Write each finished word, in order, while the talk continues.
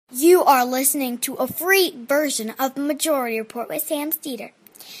You are listening to a free version of the Majority Report with Sam Steeder.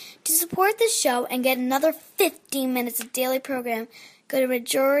 To support this show and get another 15 minutes of daily program, go to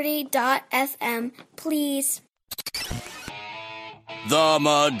majority.fm, please. The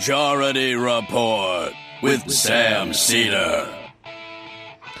Majority Report with Sam Steeder.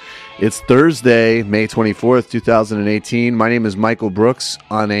 It's Thursday, May 24th, 2018. My name is Michael Brooks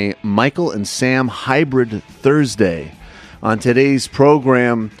on a Michael and Sam hybrid Thursday. On today's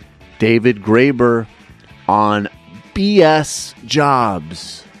program, David Graeber on BS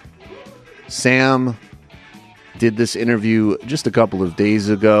jobs. Sam did this interview just a couple of days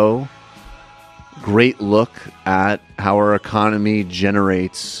ago. Great look at how our economy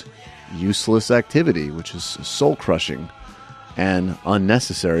generates useless activity, which is soul-crushing and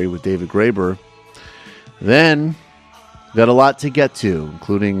unnecessary with David Graeber. Then, got a lot to get to,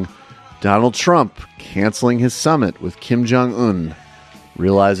 including Donald Trump canceling his summit with Kim Jong-un,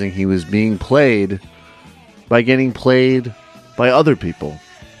 realizing he was being played by getting played by other people.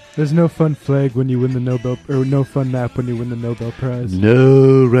 There's no fun flag when you win the Nobel, or no fun map when you win the Nobel Prize.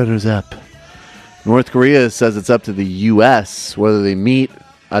 No runners-up. North Korea says it's up to the U.S. whether they meet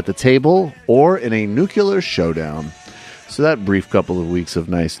at the table or in a nuclear showdown. So that brief couple of weeks of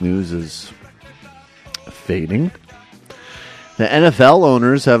nice news is fading. The NFL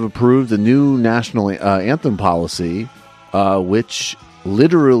owners have approved a new national anthem policy, which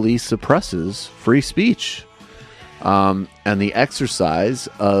literally suppresses free speech and the exercise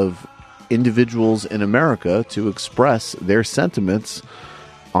of individuals in America to express their sentiments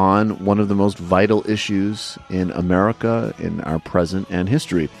on one of the most vital issues in America in our present and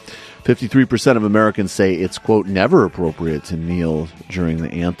history. 53% of Americans say it's, quote, never appropriate to kneel during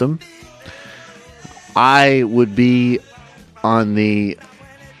the anthem. I would be on the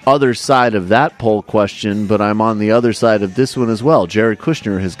other side of that poll question, but I'm on the other side of this one as well. Jared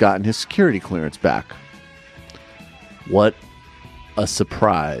Kushner has gotten his security clearance back. What a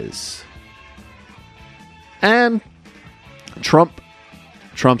surprise. And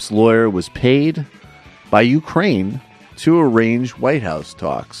Trump's lawyer was paid by Ukraine to arrange White House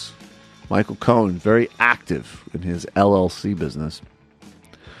talks. Michael Cohen, very active in his LLC business.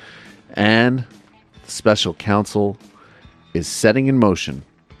 And the special counsel is setting in motion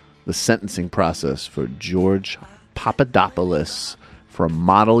the sentencing process for George Papadopoulos from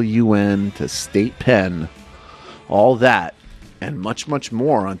Model UN to State Pen. All that and much, much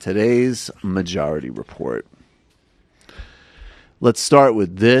more on today's Majority Report. Let's start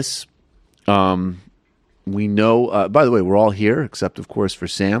with this. We know, by the way, we're all here, except, of course, for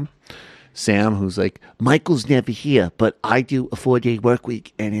Sam. Sam, who's like, Michael's never here, but I do a 4-day work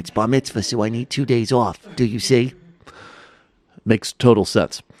week, and it's bar mitzvah, so I need 2 days off. Do you see? Makes total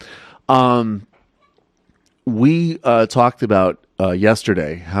sense. We talked about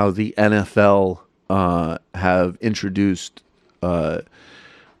yesterday how the NFL have introduced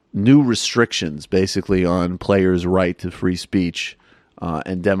new restrictions, basically, on players' right to free speech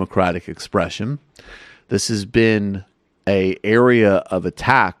and democratic expression. This has been an area of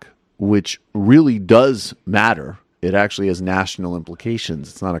attack which really does matter. It actually has national implications.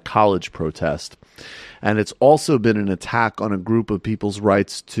 It's not a college protest. And it's also been an attack on a group of people's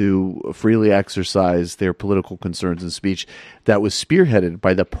rights to freely exercise their political concerns and speech that was spearheaded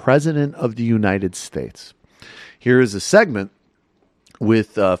by the President of the United States. Here is a segment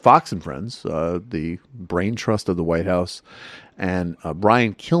with Fox and Friends, the brain trust of the White House, and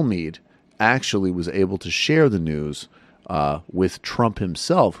Brian Kilmeade actually was able to share the news with Trump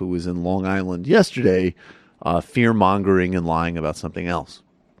himself, who was in Long Island yesterday, fear-mongering and lying about something else.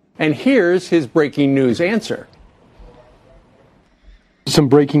 And here's his breaking news answer. Some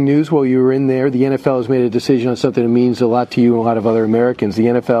breaking news while you were in there. The NFL has made a decision on something that means a lot to you and a lot of other Americans. The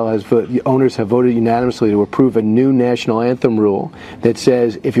the owners have voted unanimously to approve a new national anthem rule that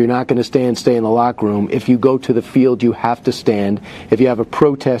says if you're not going to stand, stay in the locker room. If you go to the field, you have to stand. If you have a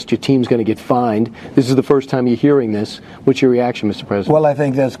protest, your team's going to get fined. This is the first time you're hearing this. What's your reaction, Mr. President? Well, I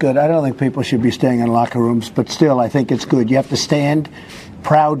think that's good. I don't think people should be staying in locker rooms, but still, I think it's good. You have to stand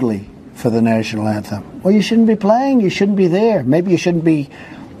proudly for the national anthem. Well, you shouldn't be playing. You shouldn't be there. Maybe you shouldn't be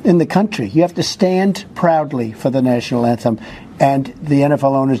in the country. You have to stand proudly for the national anthem. And the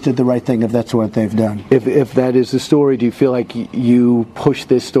NFL owners did the right thing if that's what they've done. If that is the story, do you feel like you pushed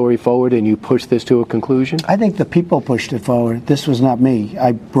this story forward and you pushed this to a conclusion? I think the people pushed it forward. This was not me.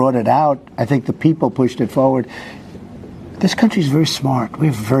 I brought it out. I think the people pushed it forward. This country is very smart. We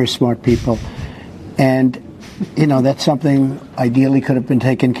have very smart people. And you know, that's something ideally could have been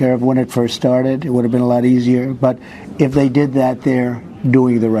taken care of when it first started. It would have been a lot easier. But if they did that, they're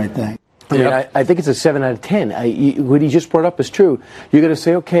doing the right thing. I mean, I think it's a 7 out of 10. What he just brought up is true. You're going to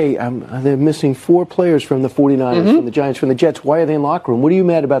say, okay, they're missing 4 players from the 49ers, from the Giants, from the Jets. Why are they in the locker room? What are you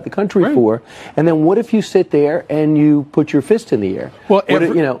mad about the country for? And then what if you sit there and you put your fist in the air? Well,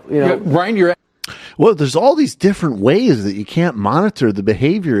 Ryan, you're... Well, there's all these different ways that you can't monitor the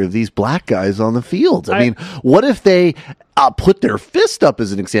behavior of these black guys on the field. I mean, what if they put their fist up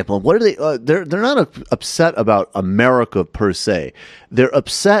as an example? What are they? They're not upset about America per se. They're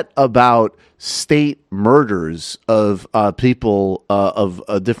upset about state murders of people of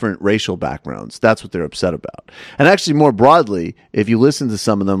different racial backgrounds. That's what they're upset about. And actually, more broadly, if you listen to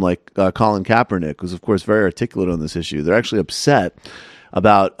some of them, like Colin Kaepernick, who's of course very articulate on this issue, they're actually upset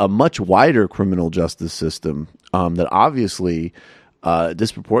about a much wider criminal justice system that obviously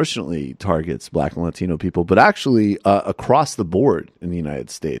disproportionately targets Black and Latino people, but actually across the board in the United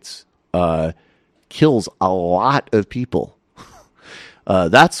States kills a lot of people.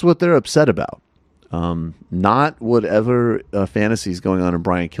 That's what they're upset about, not whatever fantasies going on in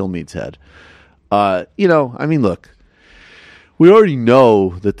Brian Kilmeade's head. I mean, look, we already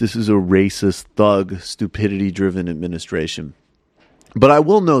know that this is a racist, thug, stupidity-driven administration. But I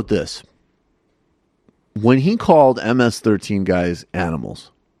will note this. When he called MS-13 guys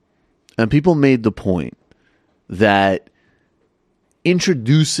animals, and people made the point that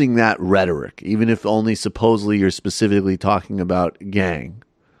introducing that rhetoric, even if only supposedly you're specifically talking about gang,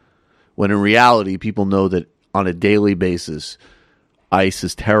 when in reality people know that on a daily basis ICE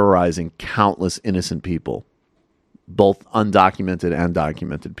is terrorizing countless innocent people, both undocumented and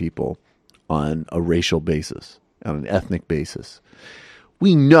documented people, on a racial basis, on an ethnic basis.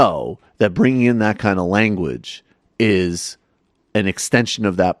 We know that bringing in that kind of language is an extension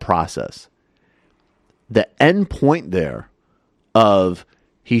of that process. The end point there of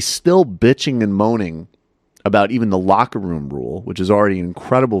he's still bitching and moaning about even the locker room rule, which is already an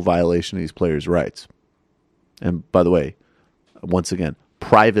incredible violation of these players' rights. And by the way, once again,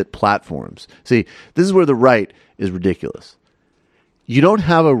 private platforms. See, this is where the right is ridiculous. You don't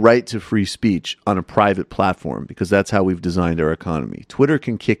have a right to free speech on a private platform because that's how we've designed our economy. Twitter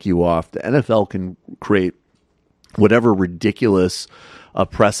can kick you off. The NFL can create whatever ridiculous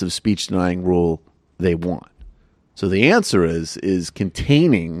oppressive speech denying rule they want. So the answer is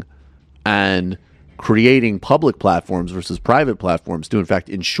containing and creating public platforms versus private platforms to, in fact,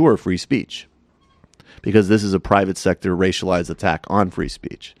 ensure free speech, because this is a private sector racialized attack on free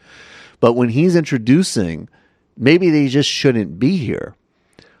speech. But when he's introducing maybe they just shouldn't be here,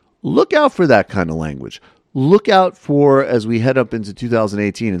 look out for that kind of language. Look out for, as we head up into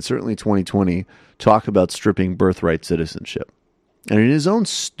 2018 and certainly 2020, talk about stripping birthright citizenship. And in his own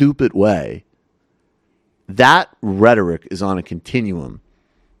stupid way, that rhetoric is on a continuum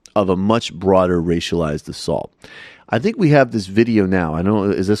of a much broader racialized assault. I think we have this video now. I don't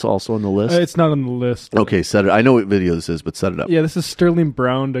know, is this also on the list? It's not on the list. Okay, set it. I know what video this is, but set it up. Yeah, this is Sterling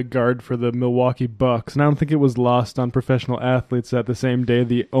Brown, a guard for the Milwaukee Bucks. And I don't think it was lost on professional athletes that the same day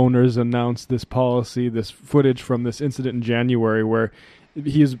the owners announced this policy, this footage from this incident in January where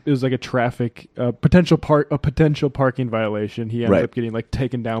it was like a traffic potential parking violation. He ended up getting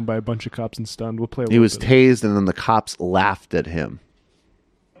taken down by a bunch of cops and stunned. We'll play. He was tased, and then the cops laughed at him.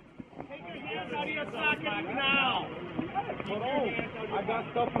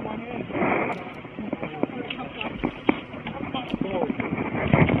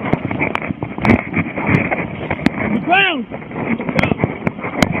 Ground!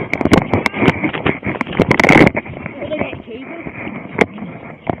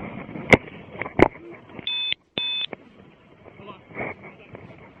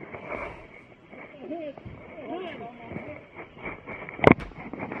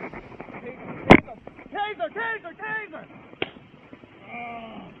 Taser!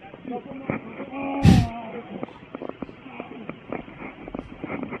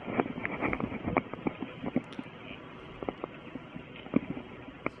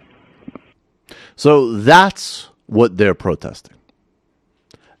 So that's what they're protesting.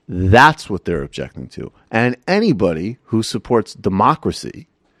 That's what they're objecting to. And anybody who supports democracy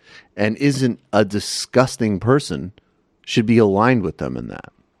and isn't a disgusting person should be aligned with them in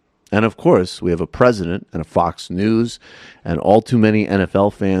that. And of course, we have a president and a Fox News and all too many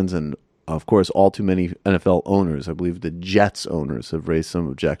NFL fans and, of course, all too many NFL owners. I believe the Jets owners have raised some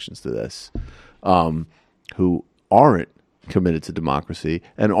objections to this, who aren't committed to democracy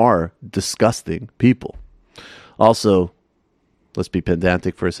and are disgusting people. Also, let's be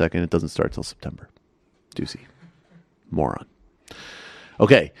pedantic for a second. It doesn't start till September. Doozy. Moron.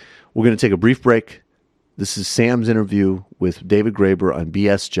 Okay, we're going to take a brief break. This is Sam's interview with David Graeber on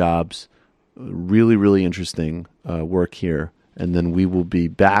BS Jobs. Really, really interesting work here. and then we will be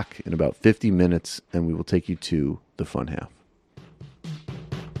back in about 50 minutes, and we will take you to the fun half.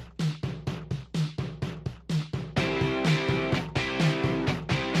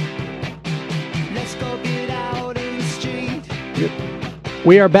 Let's go get out in the street.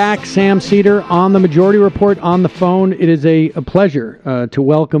 We are back. Sam Cedar on the Majority Report on the phone. It is a pleasure to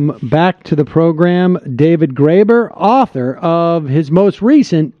welcome back to the program David Graeber, author of his most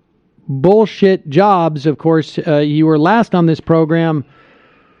recent Bullshit Jobs. Of course, you were last on this program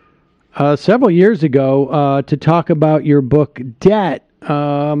several years ago to talk about your book, Debt.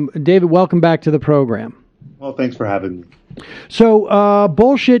 David, welcome back to the program. Well, thanks for having me. So,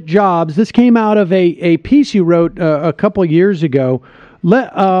 Bullshit Jobs, this came out of a piece you wrote a couple years ago.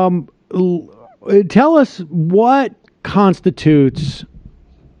 Tell us what constitutes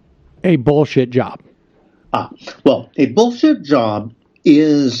a bullshit job. Well, a bullshit job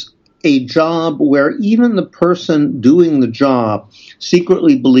is a job where even the person doing the job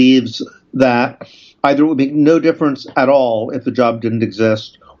secretly believes that either it would make no difference at all if the job didn't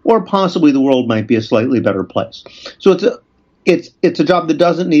exist, or possibly the world might be a slightly better place. So it's a job that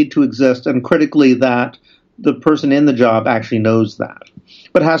doesn't need to exist, and critically that the person in the job actually knows that,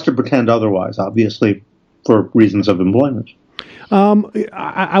 but has to pretend otherwise, obviously, for reasons of employment.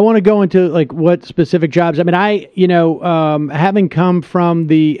 I want to go into like what specific jobs. I mean, having come from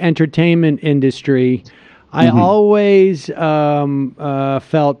the entertainment industry, I always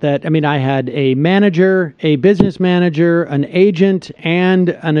felt that, I mean, I had a manager, a business manager, an agent, and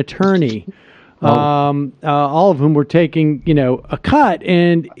an attorney. All of whom were taking, a cut.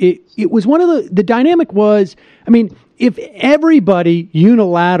 And it was one of the dynamic was, I mean, if everybody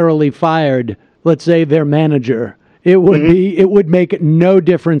unilaterally fired, let's say, their manager, it would make no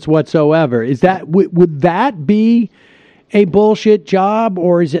difference whatsoever. Is that, would that be a bullshit job?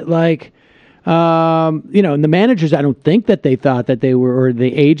 Or is it like, and the managers, I don't think that they thought that they were, or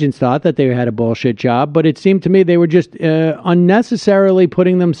the agents thought that they had a bullshit job, but it seemed to me they were just unnecessarily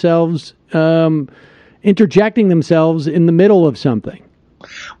putting themselves, interjecting themselves in the middle of something.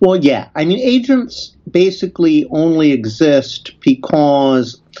 Well, yeah. I mean, agents basically only exist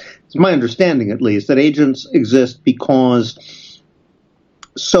because, it's my understanding at least, that agents exist because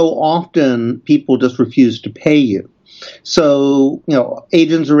so often people just refuse to pay you. So,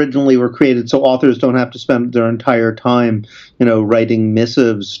 agents originally were created so authors don't have to spend their entire time, writing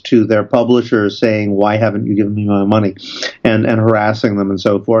missives to their publishers saying, why haven't you given me my money, and harassing them and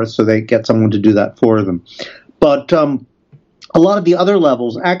so forth. So they get someone to do that for them. But a lot of the other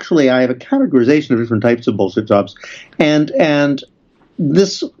levels, actually, I have a categorization of different types of bullshit jobs. And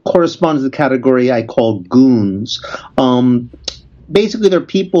this corresponds to the category I call goons. Basically, they're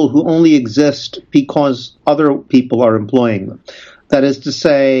people who only exist because other people are employing them. That is to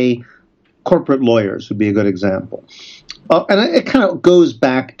say, corporate lawyers would be a good example. And it kind of goes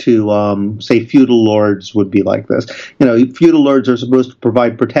back to, say, feudal lords would be like this. Feudal lords are supposed to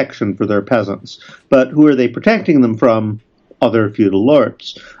provide protection for their peasants. But who are they protecting them from? Other feudal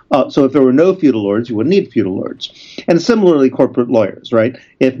lords. So if there were no feudal lords, you wouldn't need feudal lords. And similarly, corporate lawyers, right?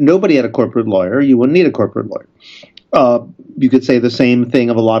 If nobody had a corporate lawyer, you wouldn't need a corporate lawyer. You could say the same thing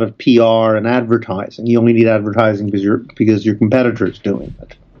of a lot of PR and advertising. You only need advertising because your competitor's doing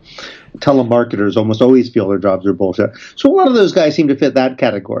it. Telemarketers almost always feel their jobs are bullshit. So a lot of those guys seem to fit that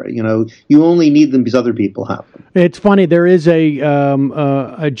category. You only need them because other people have them. It's funny. There is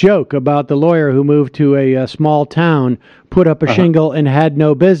a joke about the lawyer who moved to a small town, put up a shingle, and had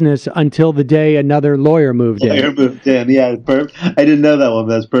no business until the day another lawyer moved in. Yeah. I didn't know that one.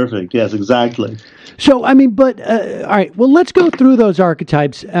 That's perfect. Yes, exactly. So, I mean, but, all right, well, let's go through those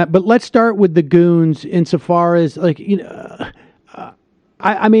archetypes, but let's start with the goons insofar as, like,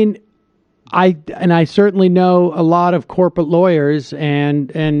 I certainly know a lot of corporate lawyers,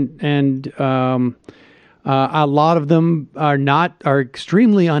 and a lot of them are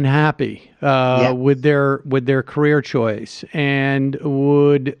extremely unhappy with their career choice, and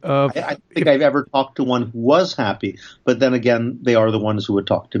would. I think I've ever talked to one who was happy, but then again, they are the ones who would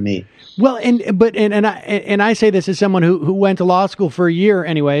talk to me. Well, and I say this as someone who went to law school for a year,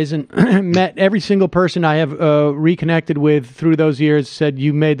 anyways, and met every single person I have reconnected with through those years. Said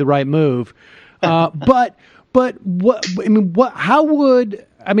you made the right move, but what I mean, how would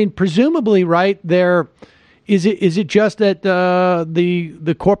presumably, right there. Is it just that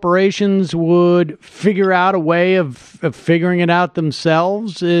the corporations would figure out a way of figuring it out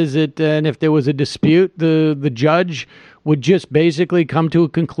themselves? Is it, and if there was a dispute, the judge would just basically come to a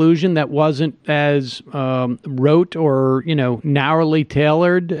conclusion that wasn't as rote or narrowly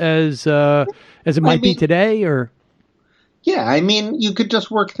tailored as it might be today? Or Yeah, I mean, you could just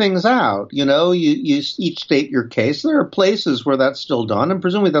work things out. You each state your case. There are places where that's still done, and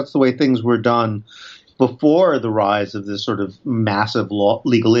presumably that's the way things were done before the rise of this sort of massive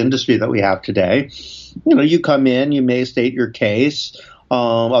legal industry that we have today. You come in, you may state your case.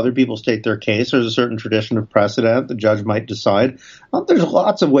 Other people state their case. There's a certain tradition of precedent. The judge might decide. There's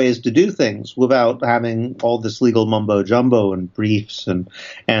lots of ways to do things without having all this legal mumbo jumbo and briefs and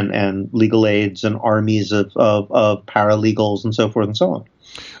legal aids and armies of paralegals and so forth and so on.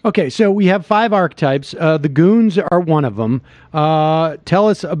 Okay, so we have 5 archetypes. The goons are one of them. Tell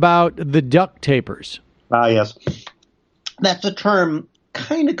us about the duct tapers. Yes. That's a term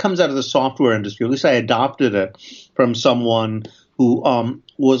kind of comes out of the software industry. At least I adopted it from someone who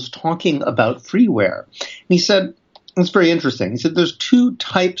was talking about freeware. And he said, it's very interesting. He said there's 2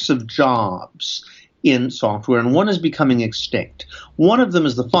 types of jobs in software, and one is becoming extinct. One of them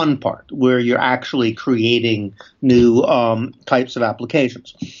is the fun part, where you're actually creating new types of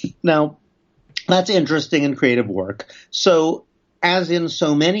applications. Now, that's interesting and creative work. So, as in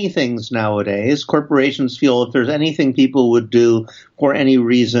so many things nowadays, corporations feel if there's anything people would do for any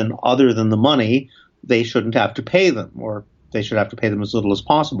reason other than the money, they shouldn't have to pay them, or they should have to pay them as little as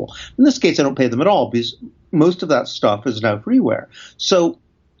possible. In this case, I don't pay them at all because most of that stuff is now freeware. So,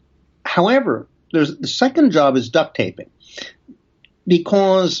 however, the second job is duct taping,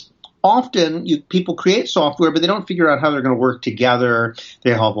 because often people create software, but they don't figure out how they're going to work together. They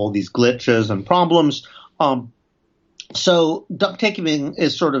have all these glitches and problems. So duct taping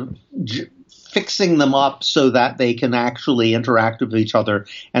is sort of fixing them up so that they can actually interact with each other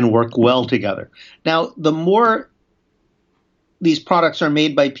and work well together. Now, the more these products are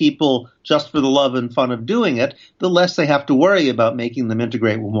made by people just for the love and fun of doing it, the less they have to worry about making them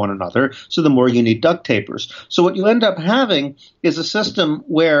integrate with one another, so the more you need duct tapers. So what you end up having is a system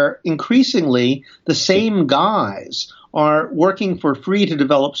where increasingly the same guys are working for free to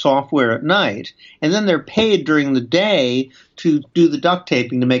develop software at night, and then they're paid during the day to do the duct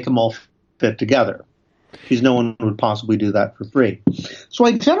taping to make them all fit together, because no one would possibly do that for free. So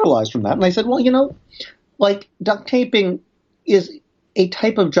I generalized from that, and I said, well, like duct taping is a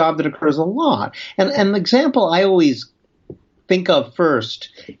type of job that occurs a lot. And the example I always think of first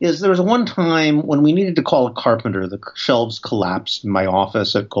is there was one time when we needed to call a carpenter. The shelves collapsed in my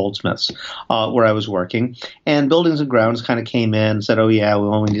office at Goldsmiths where I was working. And Buildings and Grounds kind of came in and said, oh, yeah, we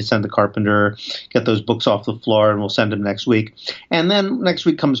only need to send the carpenter, get those books off the floor, and we'll send him next week. And then next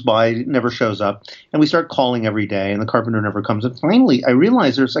week comes by, never shows up. And we start calling every day, and the carpenter never comes. And finally, I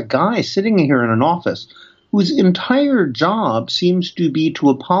realized there's a guy sitting here in an office whose entire job seems to be to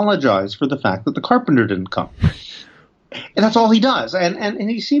apologize for the fact that the carpenter didn't come. And that's all he does.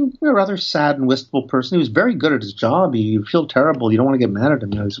 And he seemed a rather sad and wistful person. He was very good at his job. You feel terrible. You don't want to get mad at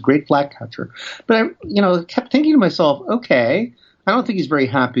him. He's a great flag catcher. But I kept thinking to myself, okay, I don't think he's very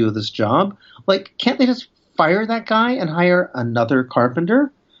happy with his job. Like, can't they just fire that guy and hire another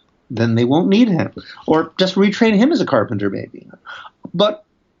carpenter? Then they won't need him. Or just retrain him as a carpenter, maybe. But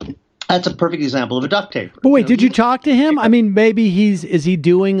that's a perfect example of a duct taper. But wait, did you talk to him? I mean, maybe is he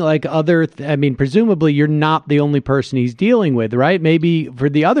doing like other, presumably you're not the only person he's dealing with, right? Maybe for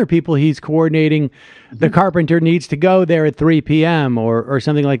the other people he's coordinating, the carpenter needs to go there at 3 p.m. or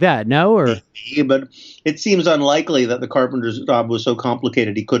something like that, no? Or But it seems unlikely that the carpenter's job was so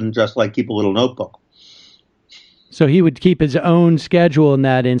complicated he couldn't just keep a little notebook. So he would keep his own schedule in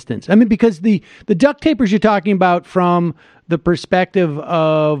that instance. I mean, because the duct tapers you're talking about from the perspective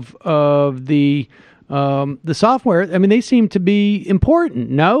of the software, I mean, they seem to be important.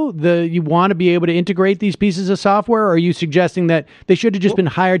 No, you want to be able to integrate these pieces of software, or are you suggesting that they should have just been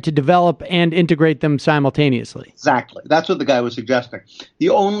hired to develop and integrate them simultaneously? Exactly. That's what the guy was suggesting. The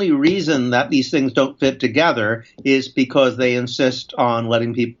only reason that these things don't fit together is because they insist on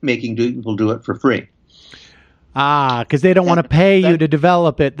making people do it for free. Because they don't want to pay you to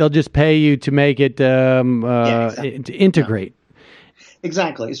develop it. They'll just pay you to make it, to integrate.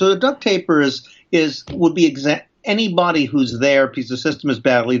 Exactly. So the duct taper would be anybody who's there because the system is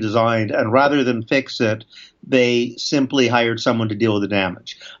badly designed, and rather than fix it, they simply hired someone to deal with the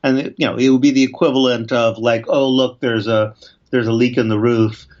damage. And it would be the equivalent of oh, look, there's a leak in the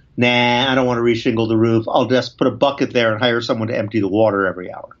roof. Nah, I don't want to reshingle the roof. I'll just put a bucket there and hire someone to empty the water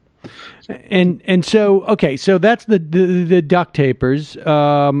every hour. And so okay, so that's the duct tapers. What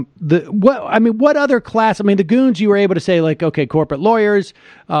other class? I mean, the goons you were able to say okay, corporate lawyers,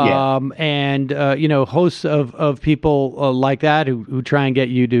 and hosts of people like that who try and get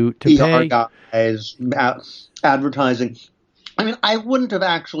you to PR pay. guys, advertising. I mean, I wouldn't have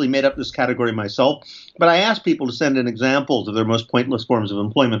actually made up this category myself, but I asked people to send in examples of their most pointless forms of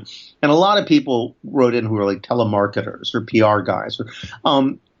employment. And a lot of people wrote in who were like telemarketers or PR guys.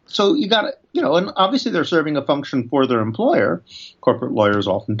 So you got to, and obviously they're serving a function for their employer, corporate lawyers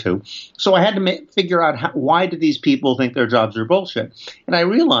often too. So I had to figure out why do these people think their jobs are bullshit? And I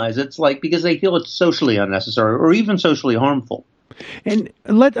realized it's like because they feel it's socially unnecessary or even socially harmful. And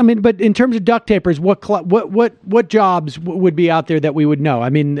but in terms of duct tapers, what jobs would be out there that we would know? I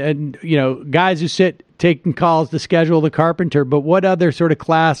mean, guys who sit taking calls to schedule the carpenter, but what other sort of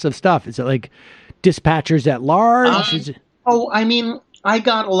class of stuff? Is it like dispatchers at large? I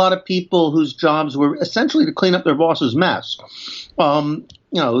got a lot of people whose jobs were essentially to clean up their boss's mess.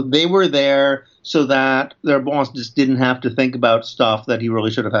 They were there so that their boss just didn't have to think about stuff that he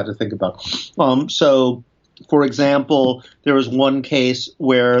really should have had to think about. So, for example, there was one case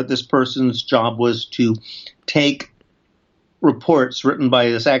where this person's job was to take reports written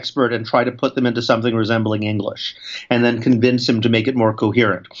by this expert and try to put them into something resembling English and then convince him to make it more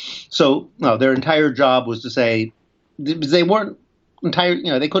coherent. So their entire job was to say they weren't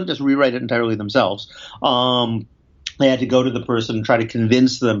they couldn't just rewrite it entirely themselves. They had to go to the person and try to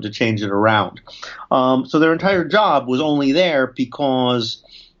convince them to change it around. So their entire job was only there because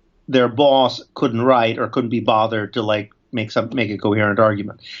their boss couldn't write or couldn't be bothered to make a coherent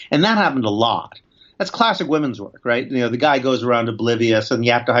argument. And that happened a lot. That's classic women's work, right? The guy goes around oblivious and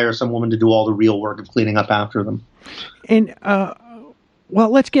you have to hire some woman to do all the real work of cleaning up after them. And,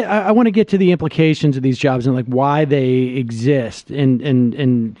 well, I want to get to the implications of these jobs and why they exist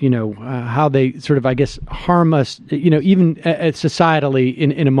and how they sort of, I guess, harm us, even societally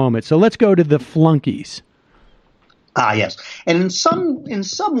in a moment. So let's go to the flunkies. Ah, yes. And in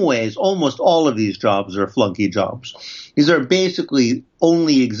some ways, almost all of these jobs are flunky jobs. These are basically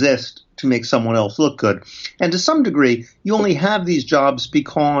only exist to make someone else look good. And to some degree, you only have these jobs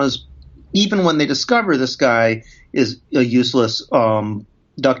because even when they discover this guy is a useless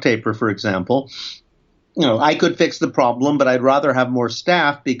duct taper, for example, I could fix the problem, but I'd rather have more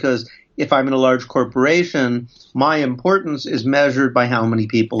staff because if I'm in a large corporation, my importance is measured by how many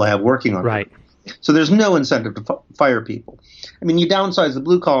people I have working on it. Right. So there's no incentive to fire people. I mean, you downsize the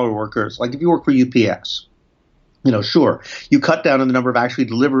blue-collar workers. Like if you work for UPS, sure, you cut down on the number of actual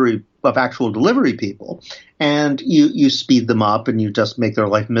delivery people, and you speed them up and you just make their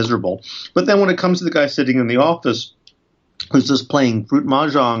life miserable. But then when it comes to the guy sitting in the office who's just playing Fruit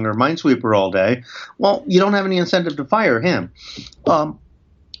Mahjong or Minesweeper all day, well, you don't have any incentive to fire him.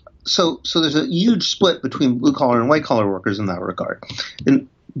 So there's a huge split between blue-collar and white-collar workers in that regard.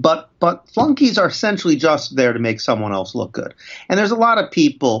 But flunkies are essentially just there to make someone else look good. And there's a lot of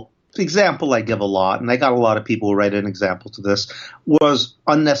people, the example I give a lot, and I got a lot of people who write an example to this, was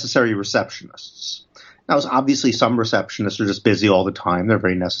unnecessary receptionists. Now, obviously some receptionists are just busy all the time. They're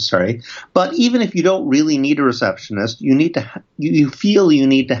very necessary. But even if you don't really need a receptionist, you feel you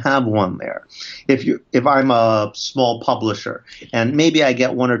need to have one there. If I'm a small publisher and maybe I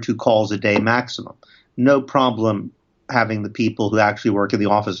get 1 or 2 calls a day maximum, no problem having the people who actually work in the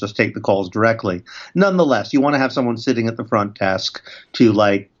office just take the calls directly. Nonetheless, you want to have someone sitting at the front desk to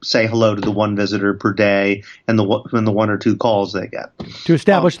say hello to the one visitor per day and the 1 or 2 calls they get. To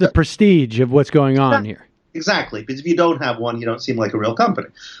establish the prestige of what's going on here. Exactly, because if you don't have one, you don't seem like a real company.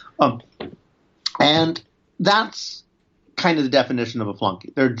 And that's kind of the definition of a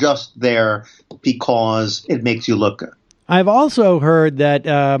flunky. They're just there because it makes you look good. I've also heard that,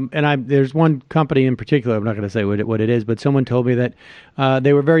 there's one company in particular, I'm not going to say what it is, but someone told me that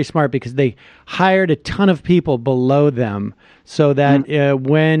they were very smart because they hired a ton of people below them so that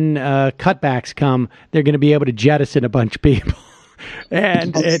when cutbacks come, they're going to be able to jettison a bunch of people.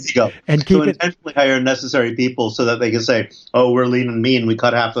 and intentionally hire necessary people so that they can say, "Oh, we're lean and mean. We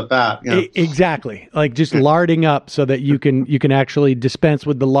cut half the fat." Exactly, just larding up so that you can actually dispense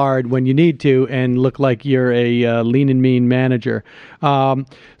with the lard when you need to and look like you're a lean and mean manager. So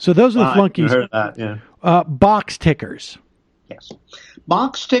those are the flunkies. I heard that, yeah. Box tickers. Yes.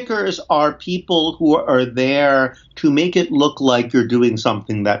 Box tickers are people who are there to make it look like you're doing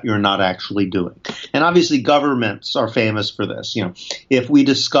something that you're not actually doing. And obviously governments are famous for this. If we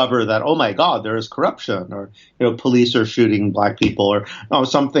discover that, oh my God, there is corruption, or, police are shooting black people, or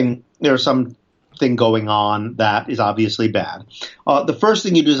there's something going on that is obviously bad. The first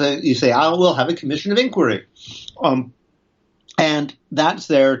thing you do is you say, we'll have a commission of inquiry. And that's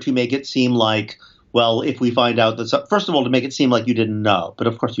there to make it seem like, well, if we find out that, first of all, to make it seem like you didn't know, but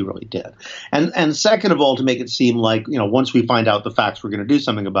of course you really did. And second of all, to make it seem like, once we find out the facts, we're going to do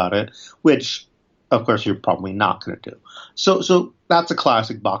something about it, which of course you're probably not going to do. So that's a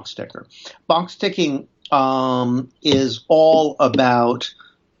classic box ticker. Box ticking is all about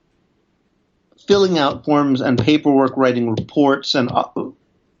filling out forms and paperwork, writing reports, and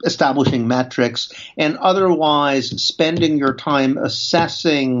establishing metrics, and otherwise spending your time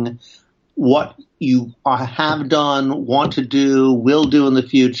assessing what you have done, want to do, will do in the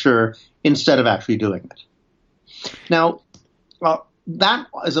future, instead of actually doing it. Now, that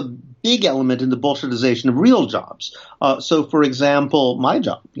is a big element in the bullshitization of real jobs. So, for example, my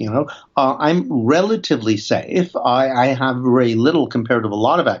job, I'm relatively safe. I have very little compared to a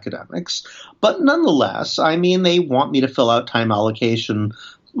lot of academics, but nonetheless, they want me to fill out time allocation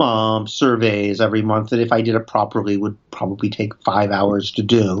surveys every month that, if I did it properly, would probably take 5 hours to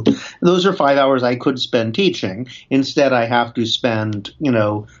do. Those are 5 hours I could spend teaching. Instead, I have to spend,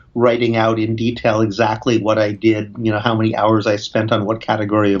 writing out in detail exactly what I did, how many hours I spent on what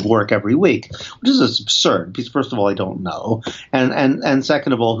category of work every week, which is absurd because, first of all, I don't know. And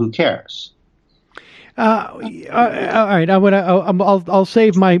second of all, who cares? All right. I'll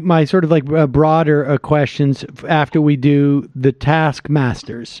save my sort of like broader questions after we do the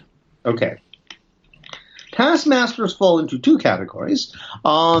taskmasters. Okay. Taskmasters fall into two categories.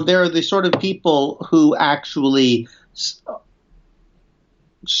 They're the sort of people who actually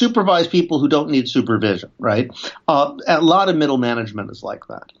supervise people who don't need supervision, right? A lot of middle management is like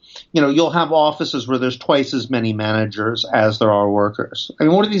that. You'll have offices where there's twice as many managers as there are workers.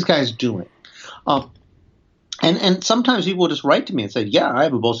 What are these guys doing? And sometimes people will just write to me and say, yeah, I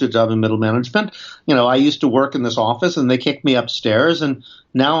have a bullshit job in middle management. I used to work in this office and they kicked me upstairs, and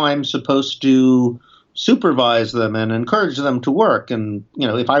now I'm supposed to supervise them and encourage them to work. And,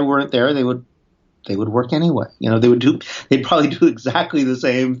 if I weren't there, they would work anyway. They'd probably do exactly the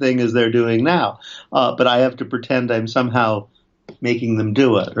same thing as they're doing now. But I have to pretend I'm somehow making them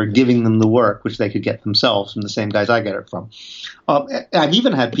do it or giving them the work, which they could get themselves from the same guys I get it from. I've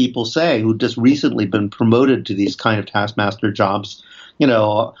even had people say who just recently been promoted to these kind of taskmaster jobs,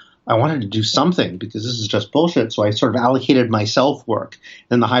 I wanted to do something because this is just bullshit. So I sort of allocated myself work.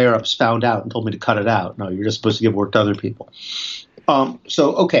 Then the higher ups found out and told me to cut it out. No, you're just supposed to give work to other people.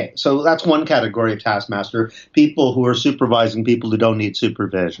 So that's one category of taskmaster, people who are supervising people who don't need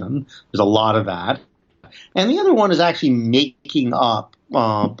supervision. There's a lot of that. And the other one is actually making up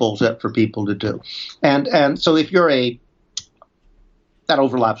bullshit for people to do. And so if you're that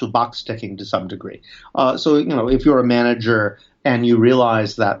overlaps with box ticking to some degree. So if you're a manager and you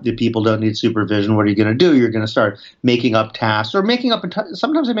realize that the people don't need supervision, what are you going to do? You're going to start making up tasks or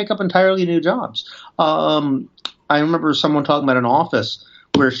sometimes they make up entirely new jobs. I remember someone talking about an office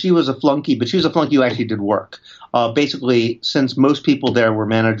where she was a flunkie, but she was a flunkie who actually did work. Basically, since most people there were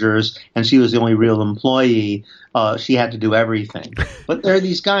managers and she was the only real employee, she had to do everything. But there are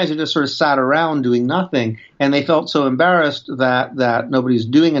these guys who just sort of sat around doing nothing, and they felt so embarrassed that nobody's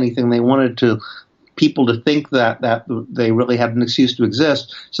doing anything. They wanted people to think that they really had an excuse to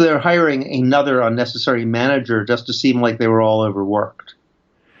exist. So they're hiring another unnecessary manager just to seem like they were all overworked.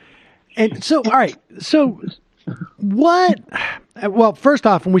 And so, all right, so what? Well, first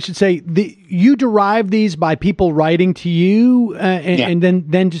off, and we should say you derive these by people writing to you, and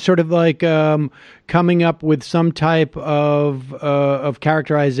then just sort of like coming up with some type of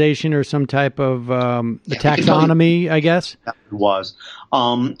characterization or some type of taxonomy, I guess. It was.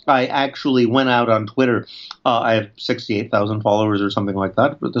 I actually went out on Twitter. I have 68,000 followers or something like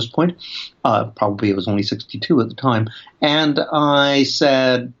that at this point. Probably it was only 62 at the time, and I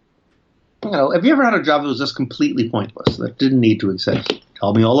said, have you ever had a job that was just completely pointless, that didn't need to exist?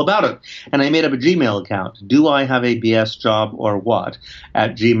 Tell me all about it. And I made up a Gmail account. Do I have a BS job or what?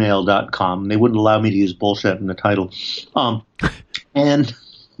 At gmail.com. They wouldn't allow me to use bullshit in the title. And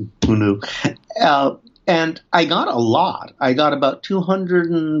who knew? And I got a lot. I got about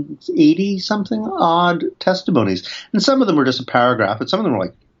 280 something odd testimonies. And some of them were just a paragraph, but some of them were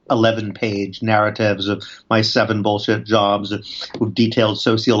like 11-page narratives of my 7 bullshit jobs with detailed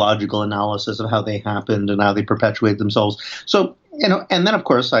sociological analysis of how they happened and how they perpetuate themselves. So, and then of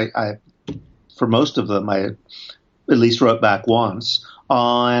course I for most of them, I at least wrote back once.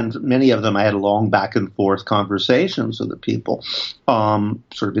 And many of them I had long back and forth conversations with the people,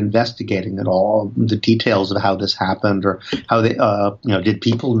 sort of investigating it all, the details of how this happened, or how they, did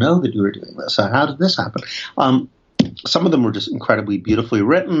people know that you were doing this? How did this happen? Some of them were just incredibly beautifully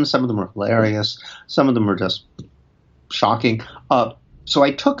written. Some of them were hilarious. Some of them were just shocking. So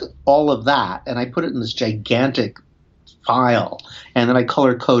I took all of that and I put it in this gigantic file, and then I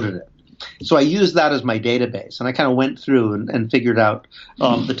color coded it. So I used that as my database, and I kind of went through and figured out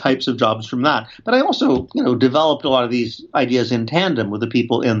the types of jobs from that. But I also, developed a lot of these ideas in tandem with the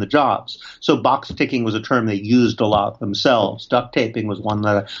people in the jobs. So box ticking was a term they used a lot themselves. Duct taping was one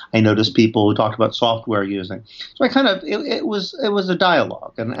that I noticed people who talked about software using. So I kind of it was a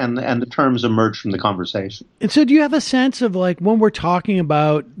dialogue, and the terms emerged from the conversation. And so, do you have a sense of like when we're talking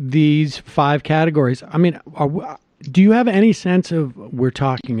about these 5 categories? I mean, do you have any sense of we're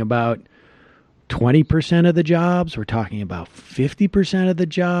talking about 20% of the jobs? We're talking about 50% of the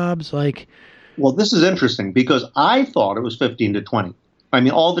jobs? Well, this is interesting because I thought it was 15 to 20. I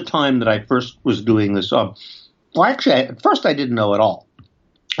mean, all the time that I first was doing this, at first I didn't know at all.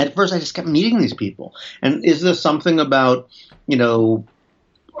 At first I just kept meeting these people. And is this something about,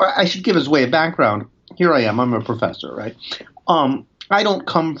 I should give as way of background. Here I am. I'm a professor, right? I don't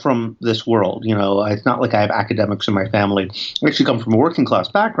come from this world, It's not like I have academics in my family. I actually come from a working class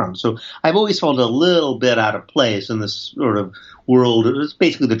background. So I've always felt a little bit out of place in this sort of world. It's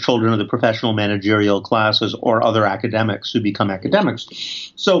basically the children of the professional managerial classes or other academics who become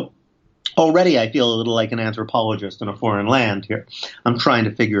academics. So already I feel a little like an anthropologist in a foreign land here. I'm trying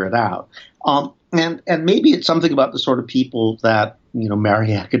to figure it out. And maybe it's something about the sort of people that,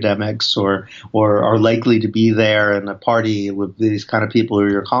 marry academics or are likely to be there in a party with these kind of people who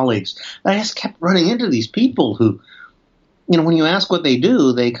are your colleagues. I just kept running into these people who, when you ask what they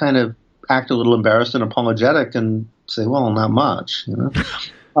do, they kind of act a little embarrassed and apologetic and say, well, not much,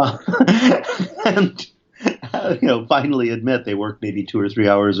 and finally admit they work maybe 2 or 3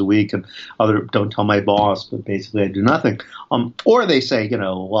 hours a week and don't tell my boss, but basically I do nothing. Or they say,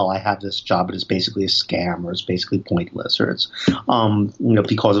 well, I have this job, but it's basically a scam or it's basically pointless or it's,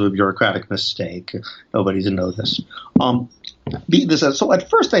 because of a bureaucratic mistake. Nobody's to know this. So at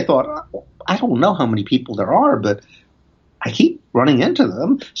first I thought, I don't know how many people there are, but I keep running into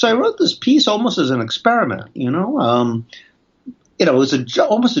them. So I wrote this piece almost as an experiment, it was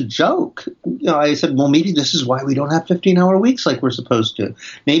almost a joke. I said, well, maybe this is why we don't have 15-hour weeks like we're supposed to.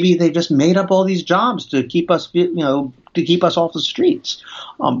 Maybe they just made up all these jobs to keep us, to keep us off the streets.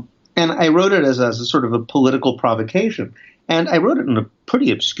 And I wrote it as a sort of a political provocation. And I wrote it in a pretty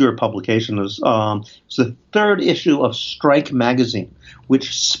obscure publication. It was the 3rd issue of Strike magazine,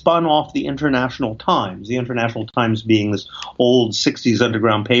 which spun off the International Times. The International Times being this old 60s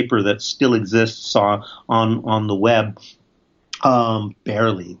underground paper that still exists on the web.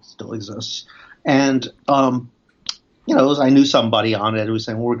 Barely still exists. And, I knew somebody on it who was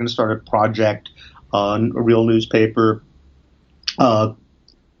saying, well, we're going to start a project on a real newspaper. Do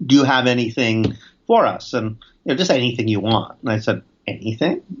you have anything for us? And, just anything you want. And I said,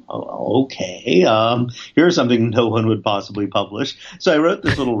 anything? Oh, okay. Here's something no one would possibly publish. So I wrote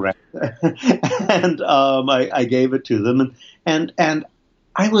this little rant and I gave it to them. And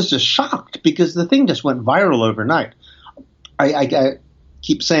I was just shocked because the thing just went viral overnight. I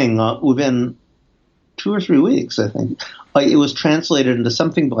keep saying within 2 or 3 weeks, I think, it was translated into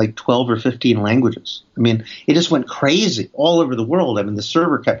something like 12 or 15 languages. I mean, it just went crazy all over the world. I mean, the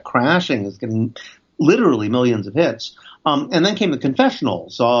server kept crashing. It was getting literally millions of hits. And then came the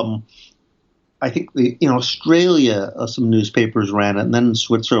confessionals. I think in Australia, some newspapers ran it, and then in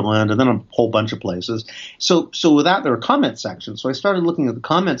Switzerland, and then a whole bunch of places. So with that, there were comment sections. So I started looking at the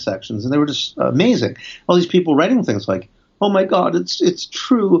comment sections, and they were just amazing. All these people writing things like, oh my God, it's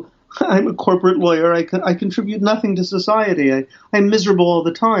true. I'm a corporate lawyer. I contribute nothing to society. I'm miserable all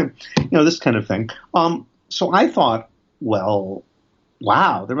the time. This kind of thing. So I thought, well,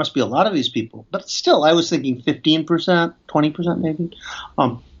 wow, there must be a lot of these people. But still, I was thinking 15%, 20% maybe,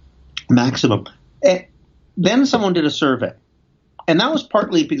 maximum. Then someone did a survey. And that was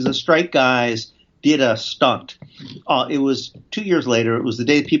partly because the strike guys did a stunt. It was 2 years later. It was the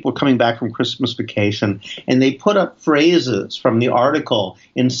day people were coming back from Christmas vacation, and they put up phrases from the article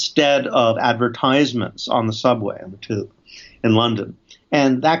instead of advertisements on the subway, on the tube in London.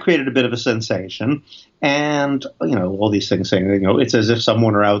 And that created a bit of a sensation. And, all these things saying, it's as if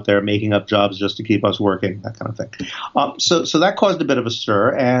someone are out there making up jobs just to keep us working, that kind of thing. So that caused a bit of a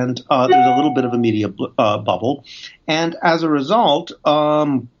stir, and there was a little bit of a media bubble. And as a result,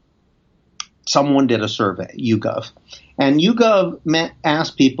 someone did a survey, YouGov. And YouGov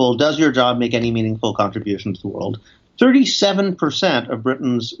asked people, does your job make any meaningful contribution to the world? 37% of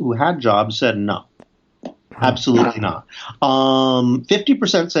Britons who had jobs said no. Absolutely not.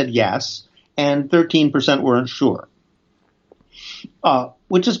 50% said yes, and 13% weren't sure.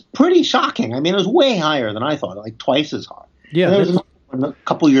 Which is pretty shocking. I mean, it was way higher than I thought, like twice as high. Yeah. And there was a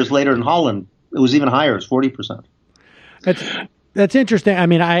couple years later in Holland, it was even higher, it was 40%. That's interesting. I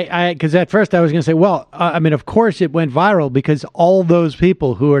mean, because at first I was going to say, well, I mean, of course it went viral because all those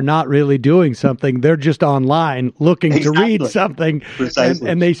people who are not really doing something, they're just online looking to read something,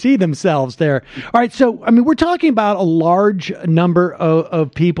 and they see themselves there. All right, so I mean, we're talking about a large number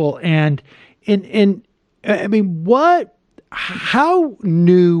of people, and I mean, how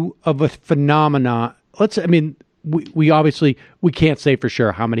new of a phenomena? We obviously, we can't say for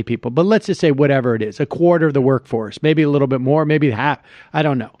sure how many people, but let's just say whatever it is, a quarter of the workforce, maybe a little bit more, maybe half, I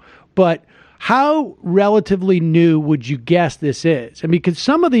don't know. But how relatively new would you guess this is? I mean, because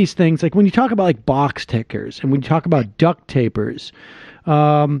some of these things, like when you talk about like box tickers and when you talk about duct tapers,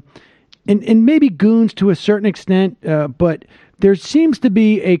 and maybe goons to a certain extent, but there seems to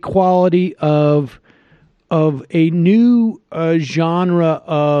be a quality of a new genre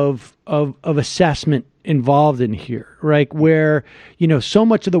of assessment involved in here, right? Where, so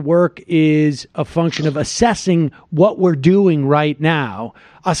much of the work is a function of assessing what we're doing right now,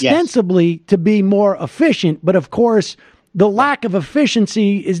 ostensibly to be more efficient. But of course, the lack of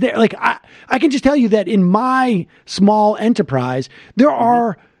efficiency is there. Like, I can just tell you that in my small enterprise,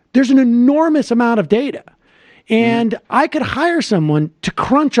 there's an enormous amount of data. And I could hire someone to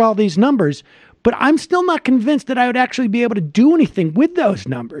crunch all these numbers, but I'm still not convinced that I would actually be able to do anything with those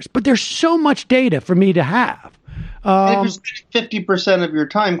numbers. But there's so much data for me to have. And if you're spending 50% of your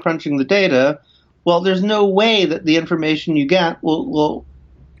time crunching the data, well, there's no way that the information you get will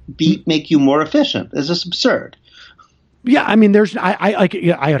make you more efficient. It's just absurd. Yeah, I mean,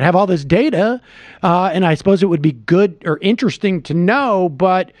 I would have all this data, and I suppose it would be good or interesting to know.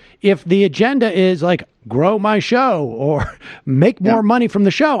 But if the agenda is like grow my show or make more money from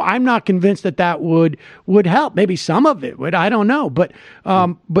the show, I'm not convinced that would help. Maybe some of it would. I don't know. But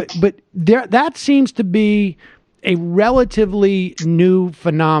that seems to be a relatively new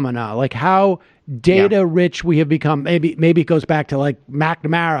phenomena. Like how data rich we have become. Maybe it goes back to like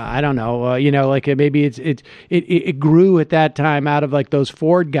McNamara. I don't know. Like maybe it grew at that time out of like those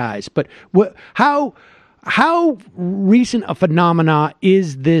Ford guys. But how recent a phenomena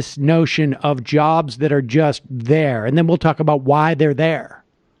is this notion of jobs that are just there? And then we'll talk about why they're there.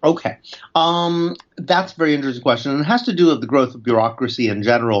 Okay. That's a very interesting question. And it has to do with the growth of bureaucracy in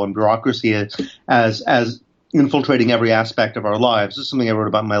general, and bureaucracy as infiltrating every aspect of our lives. This is something I wrote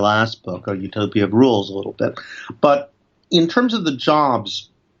about in my last book, A Utopia of Rules, a little bit. But in terms of the jobs,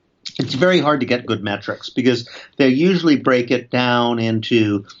 it's very hard to get good metrics because they usually break it down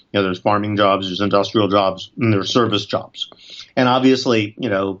into, there's farming jobs, there's industrial jobs, and there's service jobs. And obviously,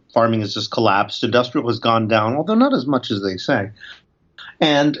 farming has just collapsed. Industrial has gone down, although not as much as they say.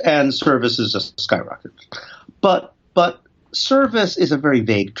 And service has just skyrocketed. But service is a very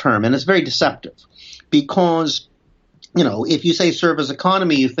vague term, and it's very deceptive because, if you say service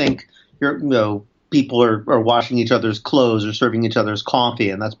economy, you think people are washing each other's clothes or serving each other's coffee,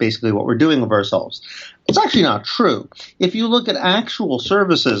 and that's basically what we're doing with ourselves. It's actually not true. If you look at actual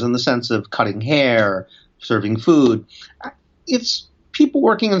services in the sense of cutting hair, serving food, it's people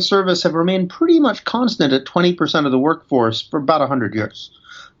working in service have remained pretty much constant at 20% of the workforce for about 100 years.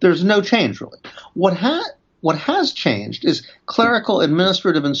 There's no change, really. What has changed is clerical,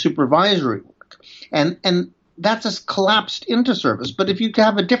 administrative, and supervisory work. And that just collapsed into service. But if you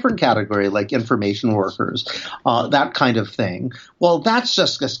have a different category like information workers, that kind of thing, well, that's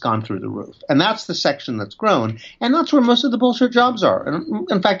just gone through the roof. And that's the section that's grown. And that's where most of the bullshit jobs are.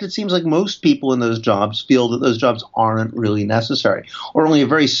 And in fact, it seems like most people in those jobs feel that those jobs aren't really necessary, or only a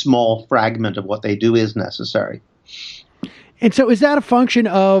very small fragment of what they do is necessary. And so is that a function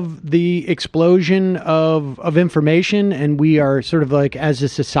of the explosion of information, and we are sort of like, as a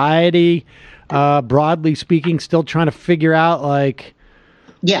society, broadly speaking, still trying to figure out like...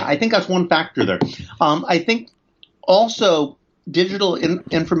 Yeah, I think that's one factor there. I think also digital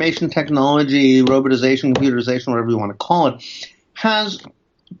information technology, robotization, computerization, whatever you want to call it, has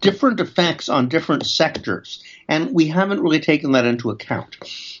different effects on different sectors, and we haven't really taken that into account.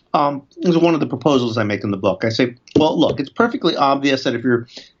 This is one of the proposals I make in the book. I say, well, look, it's perfectly obvious that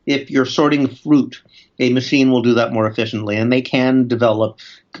if you're sorting fruit, a machine will do that more efficiently, and they can develop,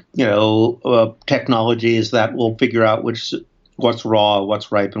 technologies that will figure out what's raw,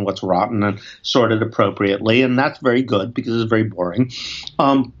 what's ripe, and what's rotten, and sort it appropriately, and that's very good because it's very boring.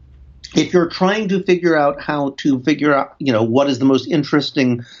 If you're trying to figure out what is the most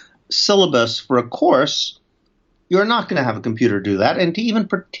interesting syllabus for a course, you're not going to have a computer do that. And to even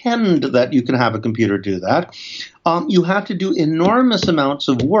pretend that you can have a computer do that, you have to do enormous amounts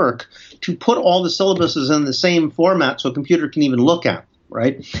of work to put all the syllabuses in the same format so a computer can even look at them,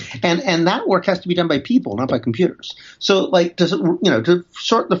 right? And that work has to be done by people, not by computers. So like to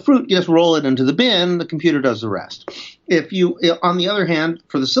sort the fruit, you just roll it into the bin, the computer does the rest. If you, on the other hand,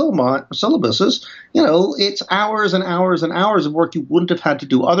 for the syllabuses, it's hours and hours and hours of work you wouldn't have had to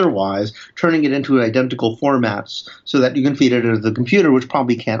do otherwise, turning it into identical formats so that you can feed it into the computer, which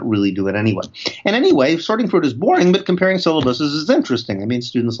probably can't really do it anyway. And anyway, sorting for it is boring, but comparing syllabuses is interesting. I mean,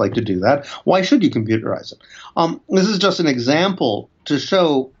 students like to do that. Why should you computerize it? This is just an example to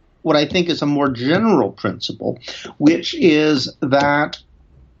show what I think is a more general principle, which is that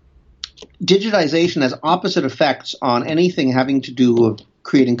digitization has opposite effects on anything having to do with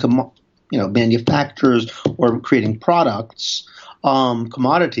creating, manufacturers or creating products,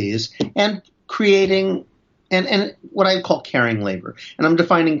 commodities, and creating and what I call caring labor. And I'm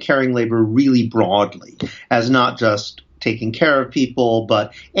defining caring labor really broadly as not just taking care of people,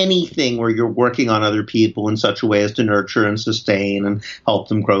 but anything where you're working on other people in such a way as to nurture and sustain and help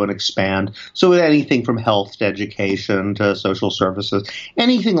them grow and expand. So anything from health to education to social services,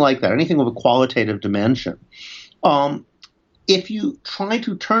 anything like that, anything with a qualitative dimension. If you try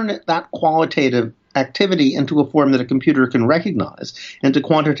to turn that qualitative activity into a form that a computer can recognize, into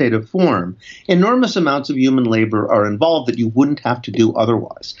quantitative form, enormous amounts of human labor are involved that you wouldn't have to do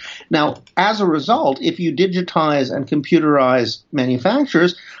otherwise. Now, as a result, if you digitize and computerize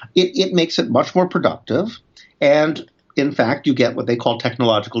manufacturers, it makes it much more productive, and in fact, you get what they call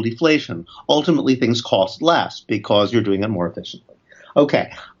technological deflation. Ultimately, things cost less because you're doing it more efficiently.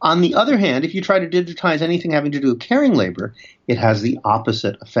 Okay. On the other hand, if you try to digitize anything having to do with caring labor, it has the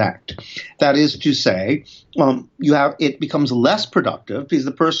opposite effect. That is to say, it becomes less productive because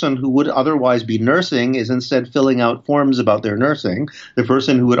the person who would otherwise be nursing is instead filling out forms about their nursing. The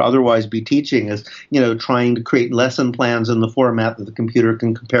person who would otherwise be teaching is, trying to create lesson plans in the format that the computer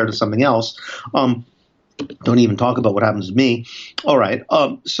can compare to something else. Don't even talk about what happens to me. All right.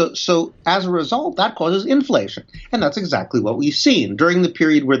 So as a result, that causes inflation. And that's exactly what we've seen. During the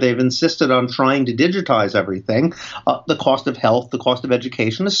period where they've insisted on trying to digitize everything, the cost of health, the cost of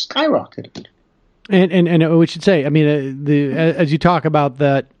education has skyrocketed. And we should say, I mean, as you talk about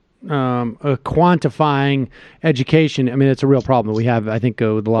that, quantifying education, I mean, it's a real problem we have, I think,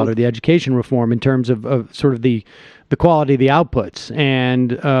 with a lot of the education reform in terms of sort of the quality of the outputs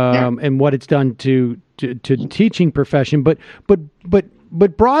and what it's done to teaching profession. But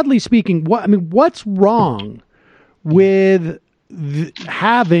broadly speaking, what's wrong with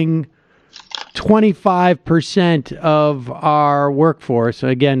having 25% of our workforce,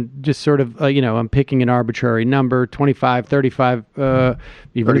 again, just sort of, I'm picking an arbitrary number, 25, 35, even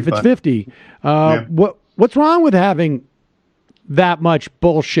 35. If it's 50. What's wrong with having that much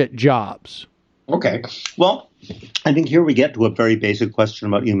bullshit jobs? Okay. Well, I think here we get to a very basic question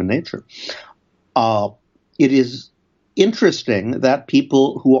about human nature. It is interesting that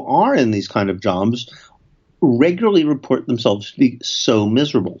people who are in these kind of jobs regularly report themselves to be so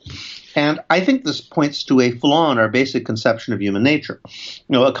miserable. And I think this points to a flaw in our basic conception of human nature.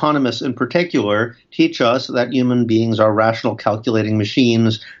 Economists in particular teach us that human beings are rational calculating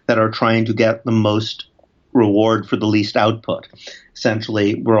machines that are trying to get the most reward for the least output.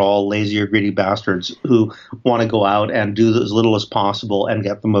 Essentially, we're all lazy or greedy bastards who want to go out and do as little as possible and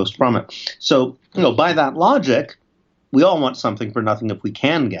get the most from it. So, by that logic, we all want something for nothing if we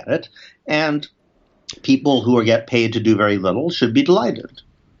can get it. And people who get paid to do very little should be delighted.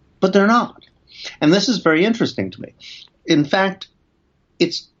 But they're not. And this is very interesting to me. In fact,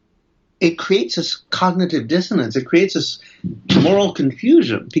 it creates this cognitive dissonance. It creates this moral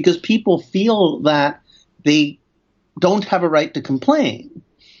confusion because people feel that they don't have a right to complain.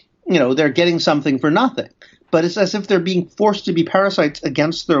 They're getting something for nothing. But it's as if they're being forced to be parasites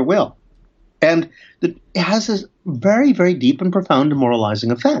against their will. And it has this very, very deep and profound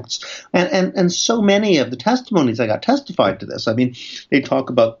demoralizing effects. And so many of the testimonies I got testified to this. I mean, they talk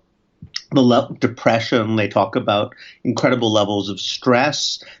about the level of depression. They talk about incredible levels of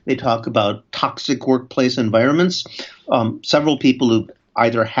stress. They talk about toxic workplace environments. Several people who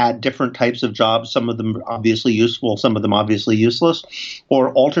either had different types of jobs, some of them obviously useful, some of them obviously useless,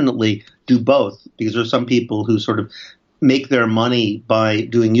 or alternately do both, because there's some people who sort of make their money by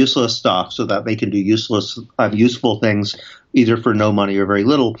doing useless stuff so that they can do useful things either for no money or very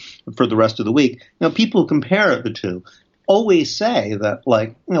little for the rest of the week. People compare the two. Always say that,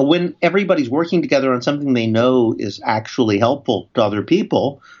 when everybody's working together on something they know is actually helpful to other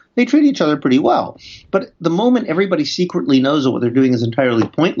people, they treat each other pretty well. But the moment everybody secretly knows that what they're doing is entirely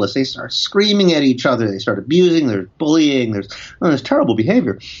pointless, they start screaming at each other, they start abusing, there's bullying, there's terrible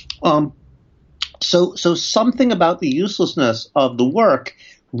behavior. So something about the uselessness of the work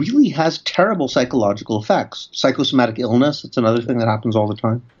really has terrible psychological effects. Psychosomatic illness, it's another thing that happens all the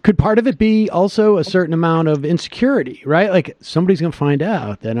time. Could part of it be also a certain amount of insecurity, right? Like somebody's going to find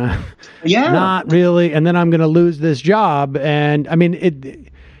out that I'm not really, and then I'm going to lose this job. And I mean,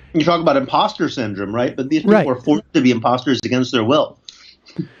 you talk about imposter syndrome, right? But these people are forced to be imposters against their will.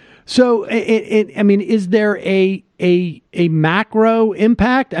 So, I mean, is there a macro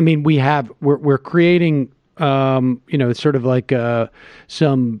impact? I mean, we're creating, sort of like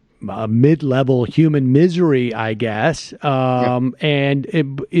some mid-level human misery, I guess. And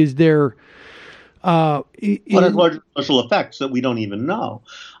is there? What has large social effects that we don't even know?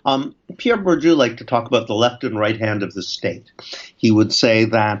 Pierre Bourdieu liked to talk about the left and right hand of the state. He would say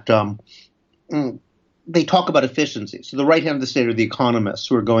that they talk about efficiency. So the right hand of the state are the economists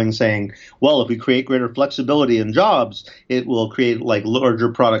who are saying, well, if we create greater flexibility in jobs, it will create like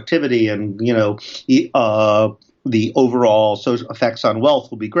larger productivity and, the overall social effects on wealth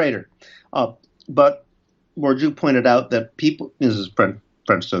will be greater. But Bourdieu pointed out that people, this is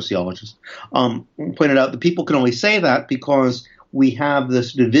French sociologist, pointed out that people can only say that because we have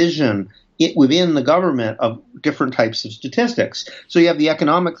this division within the government of different types of statistics. So you have the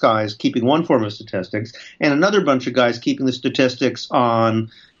economic guys keeping one form of statistics and another bunch of guys keeping the statistics on,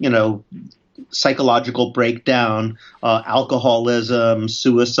 psychological breakdown, alcoholism,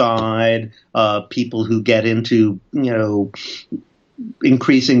 suicide, people who get into,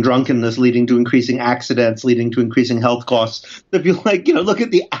 increasing drunkenness, leading to increasing accidents, leading to increasing health costs. If you look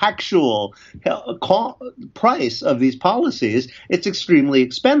at the actual price of these policies, it's extremely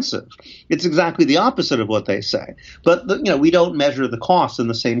expensive. It's exactly the opposite of what they say. But we don't measure the costs in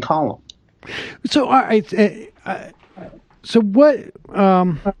the same column. So, all right. So what?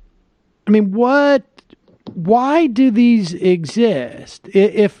 Why do these exist?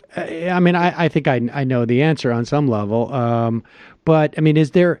 I think I know the answer on some level. But I mean,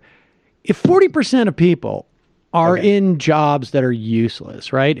 if 40% of people are in jobs that are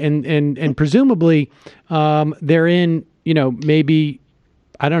useless, right? And presumably, they're in, maybe,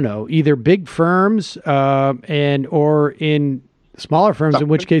 I don't know, either big firms, or in smaller firms, in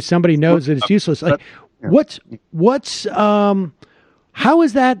which case somebody knows that it's useless. Like how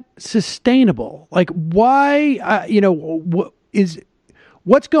is that sustainable? Like why,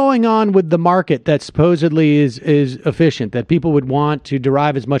 what's going on with the market that supposedly is efficient, that people would want to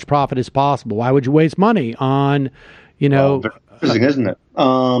derive as much profit as possible? Why would you waste money on, Very interesting, isn't it?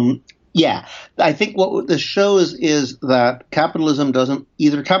 Yeah. I think what this shows is that capitalism doesn't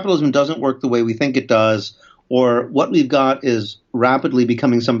work the way we think it does, or what we've got is rapidly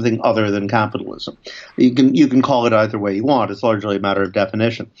becoming something other than capitalism. You can call it either way you want. It's largely a matter of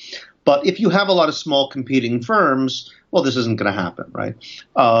definition. But if you have a lot of small competing firms, well, this isn't going to happen, right?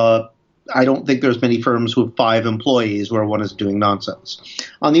 I don't think there's many firms with 5 employees where one is doing nonsense.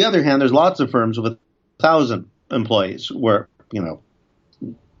 On the other hand, there's lots of firms with 1,000 employees where,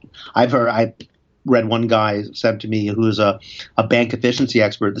 I've read one guy said to me who is a bank efficiency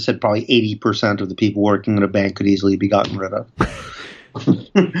expert that said probably 80% of the people working in a bank could easily be gotten rid of.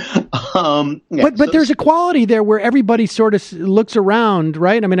 But there's a quality there where everybody sort of looks around,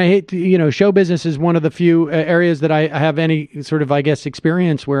 right? I mean, I hate to, show business is one of the few areas that I have any sort of, I guess,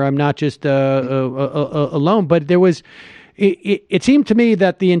 experience where I'm not just alone. But there was, it seemed to me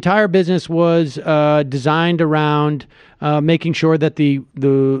that the entire business was designed around making sure that the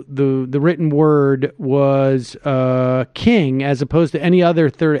written word was king, as opposed to any other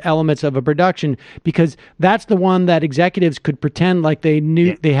third elements of a production, because that's the one that executives could pretend like they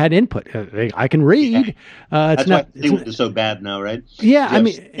knew they had input. I can read. That's why Hollywood is so bad now, right? Yeah,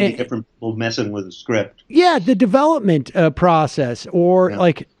 different people messing with the script. Yeah, the development process, or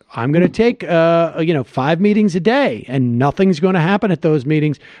like, I'm going to take, 5 meetings a day, and nothing's going to happen at those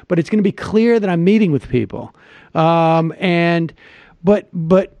meetings, but it's going to be clear that I'm meeting with people. But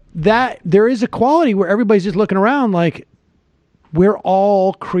that there is a quality where everybody's just looking around like we're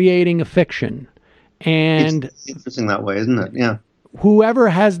all creating a fiction, and it's interesting that way, isn't it? Yeah. Whoever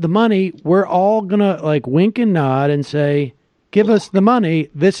has the money, we're all going to like wink and nod and say, give us the money.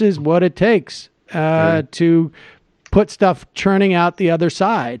 This is what it takes, to put stuff churning out the other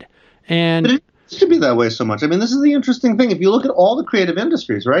side. And but it should be that way so much. I mean, this is the interesting thing. If you look at all the creative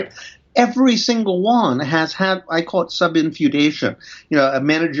industries, right, every single one has had, I call it sub-infeudation, a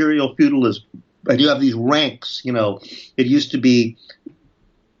managerial feudalism. I do have these ranks, it used to be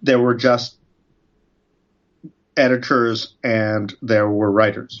there were just editors and there were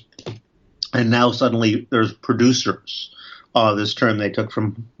writers. And now suddenly there's producers. This term they took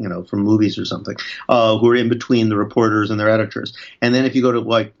from movies or something, who are in between the reporters and their editors. And then if you go to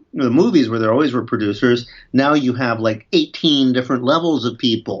like the movies where there always were producers, now you have like 18 different levels of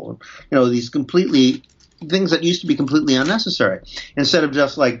people. These completely things that used to be completely unnecessary. Instead of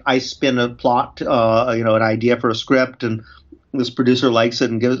just like I spin a plot, an idea for a script, and this producer likes it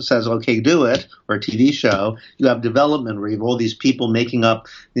and says, okay, do it, or a TV show. You have development where you have all these people making up,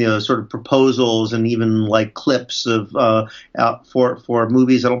 sort of proposals and even like clips of for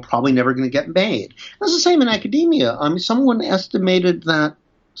movies that'll probably never going to get made. That's the same in academia. I mean, someone estimated that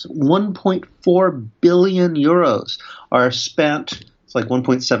 1.4 billion euros are spent. It's like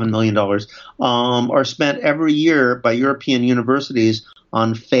 $1.7 million are spent every year by European universities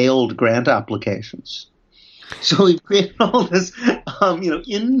on failed grant applications. So we've created all this,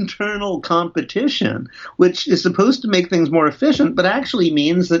 internal competition, which is supposed to make things more efficient, but actually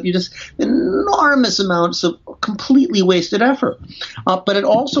means that you just enormous amounts of completely wasted effort. But it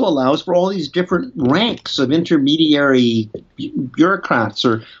also allows for all these different ranks of intermediary bureaucrats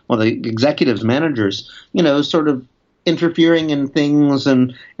or the executives, managers, sort of interfering in things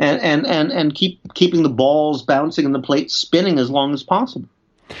and keeping the balls bouncing and the plate spinning as long as possible.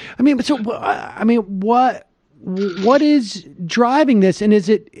 What is driving this? And is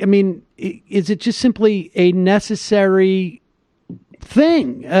it just simply a necessary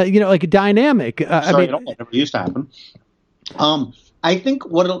thing? Like a dynamic? It never used to happen. I think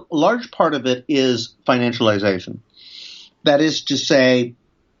what a large part of it is financialization. That is to say,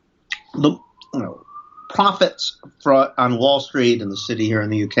 the profits on Wall Street in the city here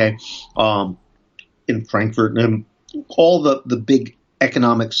in the UK, in Frankfurt, and all the big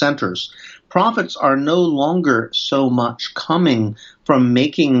economic centers. Profits are no longer so much coming from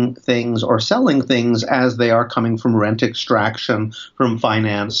making things or selling things as they are coming from rent extraction, from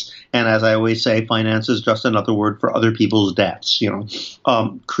finance. And as I always say, finance is just another word for other people's debts,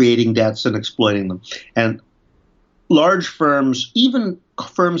 creating debts and exploiting them. And large firms, even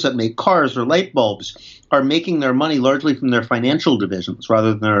firms that make cars or light bulbs, are making their money largely from their financial divisions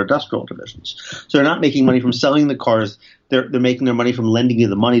rather than their industrial divisions. So they're not making money from selling the cars. They're making their money from lending you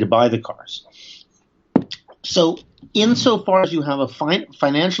the money to buy the cars. So insofar as you have a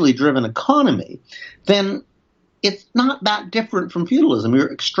financially driven economy, then it's not that different from feudalism.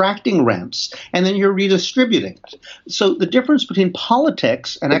 You're extracting rents and then you're redistributing it. So the difference between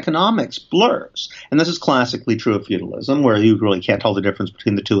politics and economics blurs. And this is classically true of feudalism, where you really can't tell the difference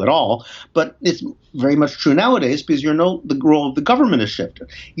between the two at all. But it's very much true nowadays because the role of the government has shifted.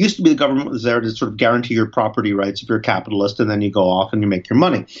 It used to be the government was there to sort of guarantee your property rights if you're a capitalist, and then you go off and you make your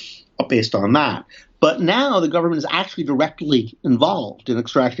money based on that. But now the government is actually directly involved in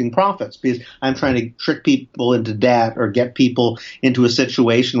extracting profits because I'm trying to trick people into debt or get people into a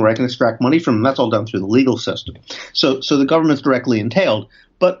situation where I can extract money from them. That's all done through the legal system. So the government's directly entailed.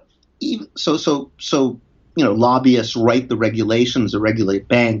 But lobbyists write the regulations that regulate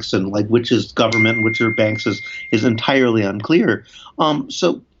banks, and like which is government and which are banks is entirely unclear.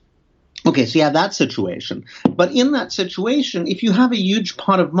 Okay, so you have that situation. But in that situation, if you have a huge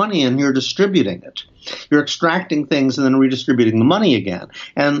pot of money and you're distributing it, you're extracting things and then redistributing the money again,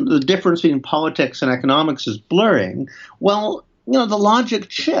 and the difference between politics and economics is blurring, well, the logic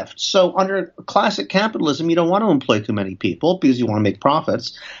shifts. So under classic capitalism, you don't want to employ too many people because you want to make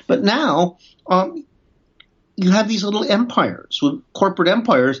profits. But now you have these little empires, corporate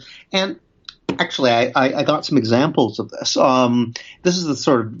empires, and actually, I got some examples of this. This is the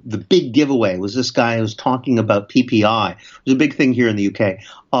sort of the big giveaway was this guy who was talking about PPI. It's a big thing here in the UK.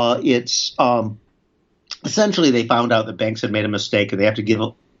 It's essentially they found out that banks had made a mistake and they have to give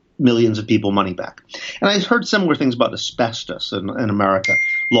millions of people money back. And I heard similar things about asbestos in America,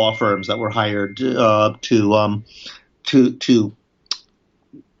 law firms that were hired to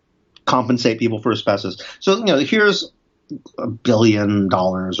compensate people for asbestos. So, here's $1 billion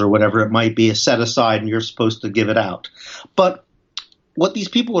or whatever it might be is set aside and you're supposed to give it out. But what these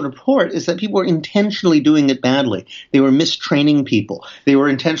people would report is that people were intentionally doing it badly. They were mistraining people. They were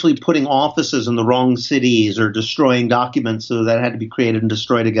intentionally putting offices in the wrong cities or destroying documents so that it had to be created and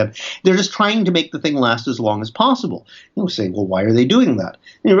destroyed again. They're just trying to make the thing last as long as possible. You say, well, why are they doing that?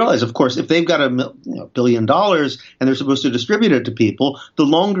 And you realize, of course, if they've got $1 billion and they're supposed to distribute it to people, the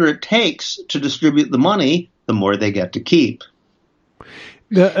longer it takes to distribute the money, the more they get to keep.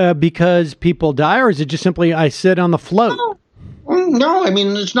 Because people die, or is it just simply I sit on the float? No, I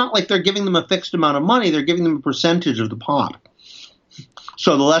mean, it's not like they're giving them a fixed amount of money. They're giving them a percentage of the pot.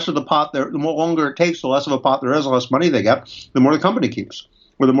 So the less of the pot, the more longer it takes, the less of a pot there is, the less money they get, the more the company keeps,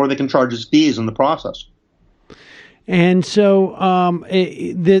 or the more they can charge as fees in the process. And so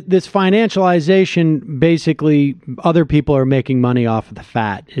this financialization, basically, other people are making money off of the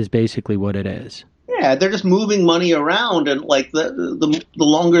fat is basically what it is. Yeah, they're just moving money around, and like the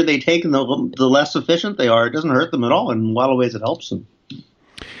longer they take and the less efficient they are, it doesn't hurt them at all. And in a lot of ways, it helps them.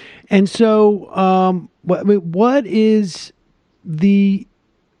 And so, what is the?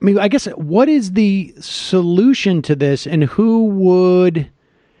 I mean, I guess what is the solution to this, and who would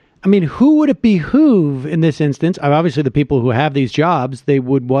it behoove in this instance? Obviously, the people who have these jobs, they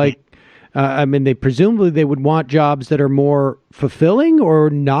would like. They presumably they would want jobs that are more fulfilling, or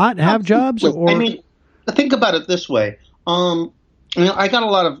not have jobs. Or I mean, think about it this way. I got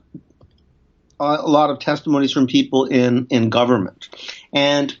a lot of testimonies from people in government,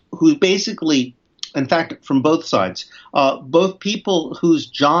 and who basically, in fact, from both sides, both people whose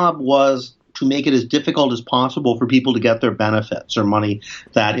job was to make it as difficult as possible for people to get their benefits or money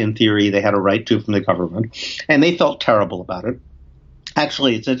that, in theory, they had a right to from the government, and they felt terrible about it.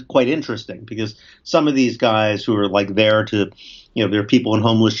 Actually, it's quite interesting because some of these guys who are like there to, there are people in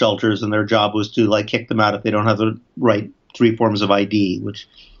homeless shelters, and their job was to like kick them out if they don't have the right 3 forms of ID, which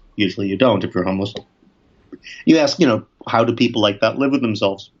usually you don't if you're homeless. You ask, how do people like that live with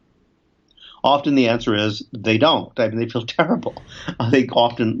themselves? Often the answer is they don't. I mean, they feel terrible. I think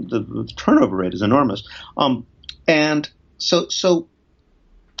often the turnover rate is enormous. And so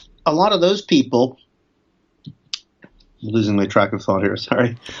a lot of those people, I'm losing my track of thought here,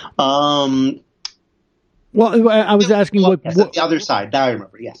 sorry. Well, I was asking what the other side. Now I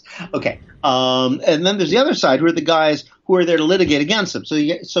remember. Yes. Okay. And then there's the other side, who are the guys who are there to litigate against them.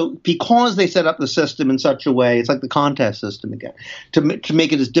 So because they set up the system in such a way, it's like the contest system again, to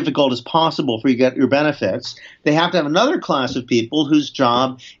make it as difficult as possible for you to get your benefits, they have to have another class of people whose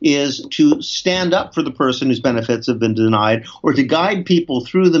job is to stand up for the person whose benefits have been denied, or to guide people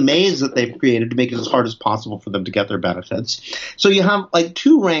through the maze that they've created to make it as hard as possible for them to get their benefits. So you have like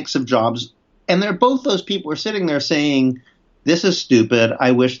 2 ranks of jobs. And both those people are sitting there saying, this is stupid.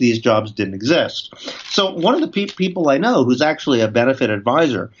 I wish these jobs didn't exist. So one of the people I know who's actually a benefit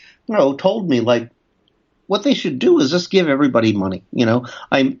advisor, told me like what they should do is just give everybody money.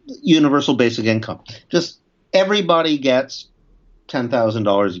 I'm universal basic income. Just everybody gets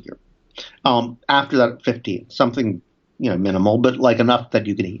 $10,000 a year. After that, 15, something minimal, but like enough that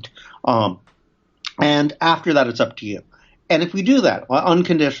you can eat. And after that, it's up to you. And if we do that,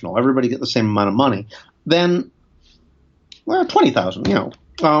 unconditional, everybody get the same amount of money, then, well, 20,000,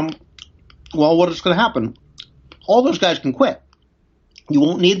 well, what is going to happen? All those guys can quit. You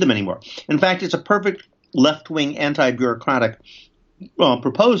won't need them anymore. In fact, it's a perfect left-wing anti-bureaucratic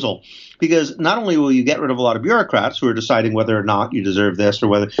proposal, because not only will you get rid of a lot of bureaucrats who are deciding whether or not you deserve this, or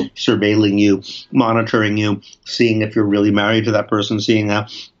whether surveilling you, monitoring you, seeing if you're really married to that person, seeing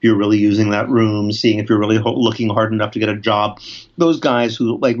if you're really using that room, seeing if you're really looking hard enough to get a job. Those guys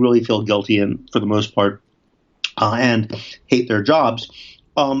who like really feel guilty and for the most part and hate their jobs,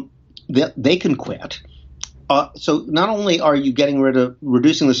 they can quit. So not only are you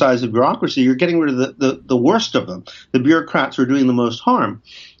reducing the size of bureaucracy, you're getting rid of the worst of them, the bureaucrats who are doing the most harm.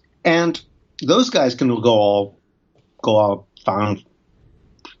 And those guys can go all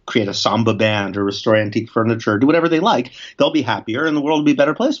create a samba band or restore antique furniture, do whatever they like. They'll be happier, and the world will be a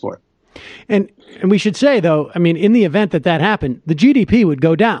better place for it. And we should say, though, I mean, in the event that happened, the GDP would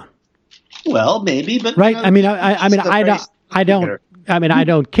go down. Well, maybe, but right. I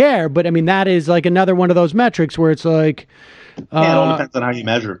don't care, but I mean, that is like another one of those metrics where it's like, it all depends on how you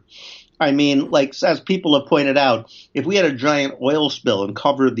measure. I mean, like, as people have pointed out, if we had a giant oil spill and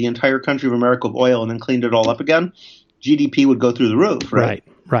covered the entire country of America with oil and then cleaned it all up again, GDP would go through the roof, right?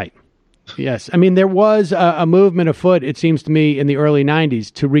 Right. Yes. I mean, there was a movement afoot, it seems to me, in the early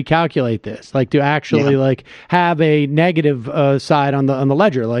 90s to recalculate this, like to actually like have a negative side on the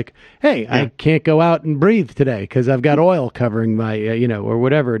ledger. Like, hey, I can't go out and breathe today because I've got oil covering my, or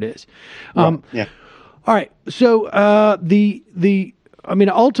whatever it is. All right. So ultimately,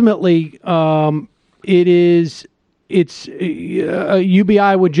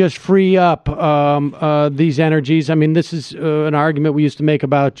 UBI would just free up these energies. I mean, this is an argument we used to make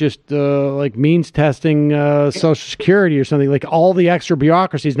about just like means testing Social Security or something. Like all the extra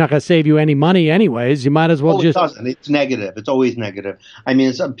bureaucracy is not going to save you any money anyways. You might as well it doesn't. It's negative. It's always negative. I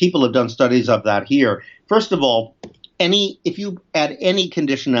mean, people have done studies of that here. First of all, if you add any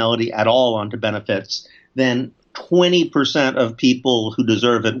conditionality at all onto benefits, then 20% of people who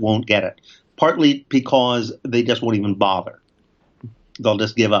deserve it won't get it. Partly because they just won't even bother. They'll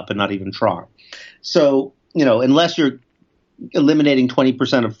just give up and not even try. So, unless you're eliminating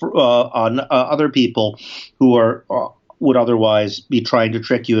 20% of other people who would otherwise be trying to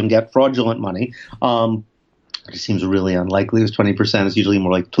trick you and get fraudulent money, it seems really unlikely. It's 20%. It's usually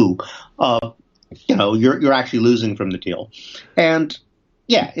more like 2. You're actually losing from the deal. And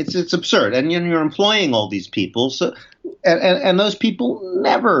Yeah, it's absurd, and you're employing all these people, so and those people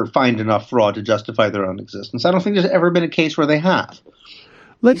never find enough fraud to justify their own existence. I don't think there's ever been a case where they have.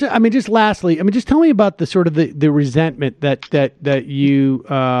 Just lastly, just tell me about the sort of the resentment that you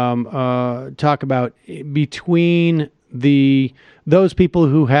talk about between those people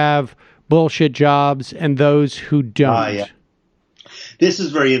who have bullshit jobs and those who don't. Yeah. This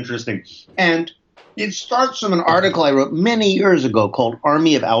is very interesting, and it starts from an article I wrote many years ago called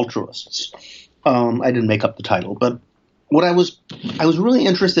 "Army of Altruists." I didn't make up the title, but what I was really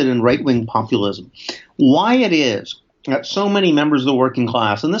interested in right-wing populism. Why it is that so many members of the working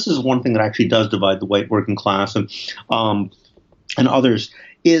class, and this is one thing that actually does divide the white working class and others,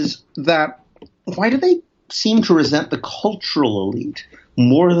 is that why do they seem to resent the cultural elite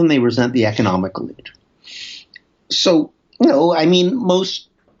more than they resent the economic elite? So, most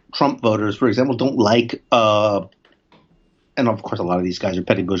Trump voters, for example, don't like, and of course a lot of these guys are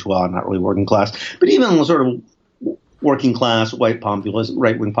petty bourgeois, not really working class, but even sort of working class, white populists,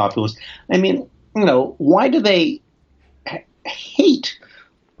 right-wing populists, why do they hate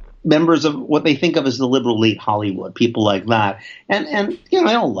members of what they think of as the liberal elite, Hollywood, people like that? And I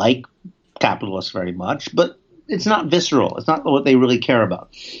don't like capitalists very much, but it's not visceral. It's not what they really care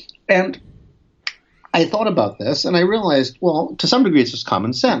about. And I thought about this, and I realized, well, to some degree, it's just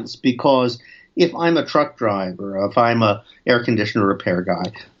common sense, because if I'm a truck driver, if I'm a air conditioner repair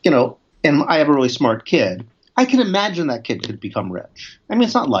guy, and I have a really smart kid, I can imagine that kid could become rich.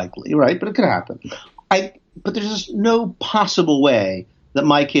 It's not likely, right? But it could happen. But there's just no possible way that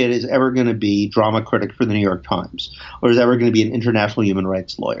my kid is ever going to be drama critic for the New York Times, or is ever going to be an international human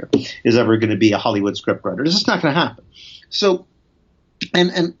rights lawyer, is ever going to be a Hollywood scriptwriter. It's just not going to happen. So,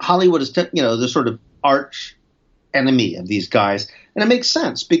 and Hollywood is, the sort of arch enemy of these guys. And it makes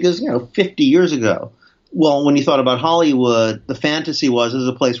sense because, 50 years ago, well, when you thought about Hollywood, the fantasy was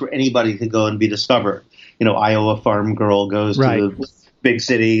a place where anybody could go and be discovered. Iowa farm girl goes to the big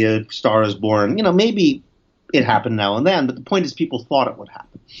city, a star is born. Maybe it happened now and then, but the point is people thought it would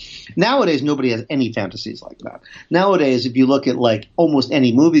happen. Nowadays, nobody has any fantasies like that. Nowadays, if you look at almost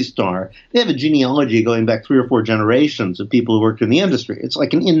any movie star, they have a genealogy going back 3 or 4 generations of people who worked in the industry. It's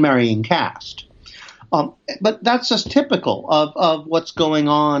like an in-marrying cast. But that's just typical of what's going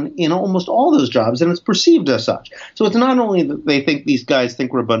on in almost all those jobs, and it's perceived as such. So it's not only that they think these guys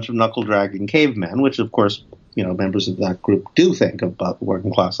think we're a bunch of knuckle-dragging cavemen, which, of course, members of that group do think about the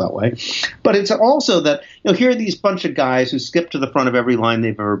working class that way, but it's also that, here are these bunch of guys who skip to the front of every line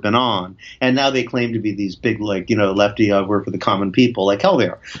they've ever been on, and now they claim to be these big, lefty, work for the common people, like hell they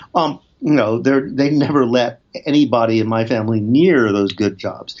are. They never let anybody in my family near those good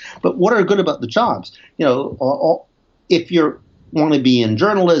jobs. But what are good about the jobs? If you want to be in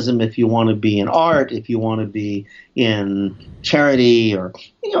journalism, if you want to be in art, if you want to be in charity, or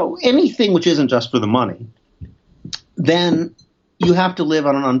anything which isn't just for the money, then you have to live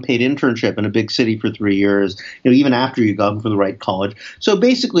on an unpaid internship in a big city for 3 years, even after you come from the right college. So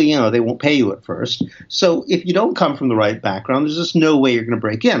basically, they won't pay you at first. So if you don't come from the right background, there's just no way you're going to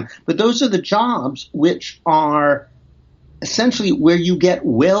break in. But those are the jobs which are essentially where you get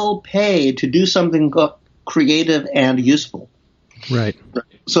well paid to do something creative and useful. Right.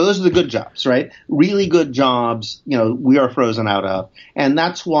 So those are the good jobs, right? Really good jobs, we are frozen out of. And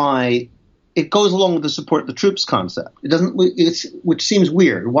that's why it goes along with the support the troops concept. Which seems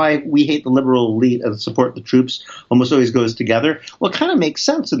weird. Why we hate the liberal elite and support the troops almost always goes together. Well, it kind of makes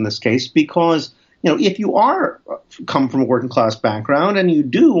sense in this case because, if you come from a working class background and you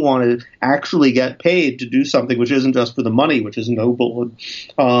do want to actually get paid to do something which isn't just for the money, which is noble,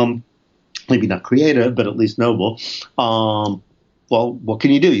 and maybe not creative, but at least noble, well, what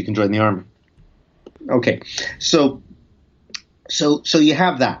can you do? You can join the army. Okay, so you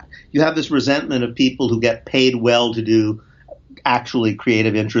have that. You have this resentment of people who get paid well to do actually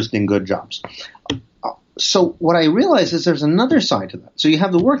creative, interesting, good jobs. So what I realize is there's another side to that. So you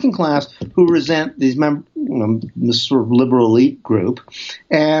have the working class who resent these this sort of liberal elite group,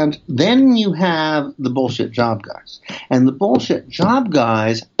 and then you have the bullshit job guys. And the bullshit job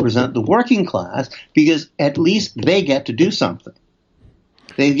guys resent the working class because at least they get to do something.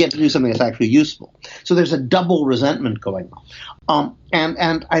 They get to do something that's actually useful. So there's a double resentment going on.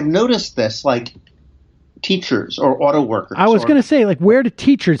 And I've noticed this, teachers or auto workers. I was going to say, where do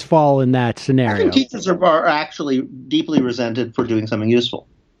teachers fall in that scenario? I think teachers are actually deeply resented for doing something useful.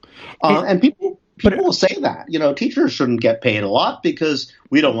 And people will say that. Teachers shouldn't get paid a lot because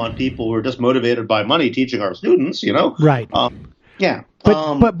we don't want people who are just motivated by money teaching our students, Right. Yeah.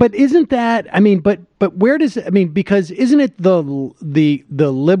 But isn't that, but where does, because isn't it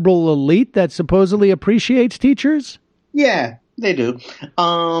the liberal elite that supposedly appreciates teachers? Yeah. They do.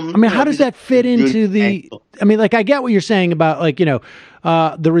 I mean, how does that fit into the? I mean, like, I get what you're saying about, like,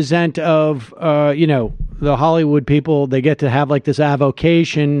 the resent of, the Hollywood people. They get to have like this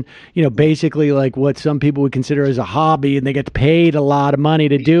avocation, basically like what some people would consider as a hobby, and they get paid a lot of money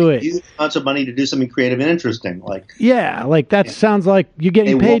to do it. Lots of money to do something creative and interesting, like that sounds like you're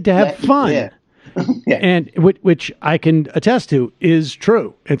getting paid to have fun. Yeah. And which I can attest to is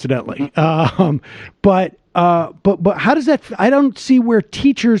true, incidentally. But how does that? I don't see where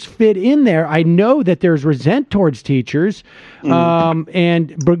teachers fit in there. I know that there's resent towards teachers,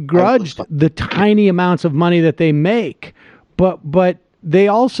 and begrudged the tiny amounts of money that they make. But they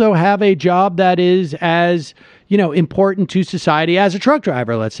also have a job that is as important to society as a truck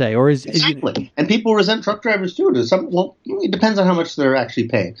driver, let's say, or is exactly. And people resent truck drivers too. It depends on how much they're actually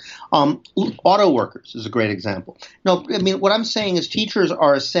paid. Auto workers is a great example. No, I mean, what I'm saying is teachers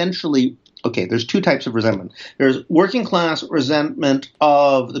are essentially, okay, there's two types of resentment. There's working class resentment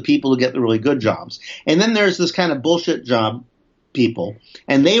of the people who get the really good jobs. And then there's this kind of bullshit job people,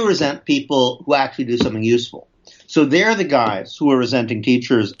 and they resent people who actually do something useful. So they're the guys who are resenting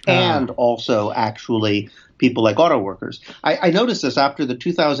teachers and also actually people like auto workers. I noticed this after the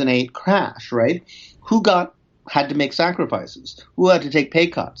 2008 crash, right? Who had to make sacrifices? Who had to take pay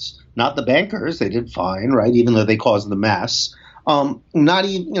cuts? Not the bankers. They did fine, right? Even though they caused the mess. Not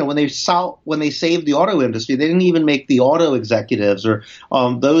even, when they saved the auto industry, they didn't even make the auto executives or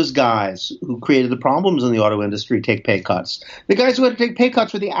those guys who created the problems in the auto industry take pay cuts. The guys who had to take pay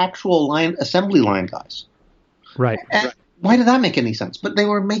cuts were the actual assembly line guys. Right. And why did that make any sense? But they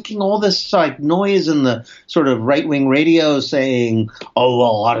were making all this like noise in the sort of right-wing radio saying, oh,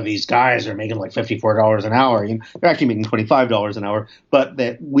 well, a lot of these guys are making like $54 an hour. They're actually making $25 an hour, but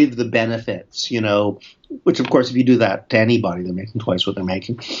that with the benefits, which of course, if you do that to anybody, they're making twice what they're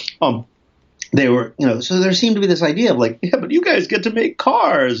making. They were, so there seemed to be this idea of like, yeah, but you guys get to make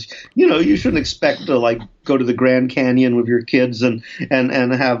cars. You shouldn't expect to like go to the Grand Canyon with your kids and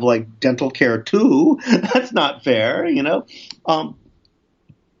have like dental care too. That's not fair, I'm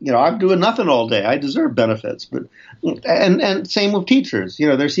doing nothing all day. I deserve benefits, but and same with teachers.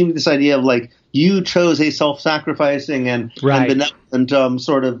 There seemed to be this idea of like you chose a self-sacrificing and benevolent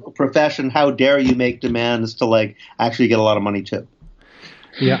sort of profession. How dare you make demands to like actually get a lot of money too?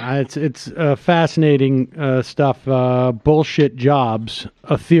 Yeah, it's fascinating stuff. Bullshit Jobs,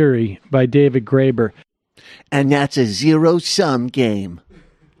 a Theory by David Graeber. And that's a zero-sum game.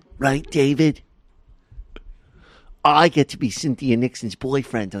 Right, David? I get to be Cynthia Nixon's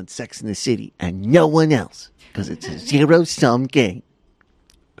boyfriend on Sex and the City, and no one else, because it's a zero-sum game.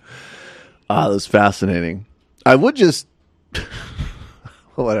 That was fascinating. I would just...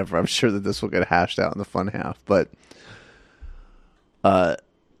 whatever, I'm sure that this will get hashed out in the fun half, but...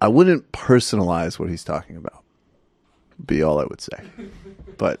 I wouldn't personalize what he's talking about. Be all I would say.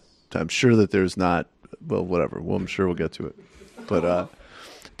 But I'm sure that there's not, well, whatever. Well, I'm sure we'll get to it. But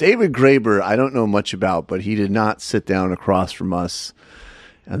David Graeber, I don't know much about, but he did not sit down across from us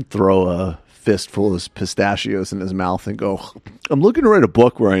and throw a fistful of pistachios in his mouth and go, I'm looking to write a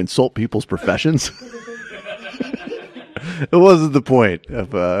book where I insult people's professions. It wasn't the point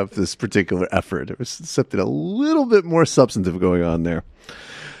of this particular effort. There was something a little bit more substantive going on there.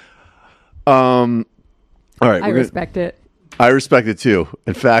 All right. I respect it. I respect it too.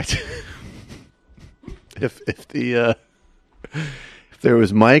 In fact, if there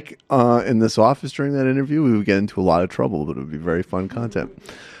was Mike in this office during that interview, we would get into a lot of trouble, but it would be very fun content.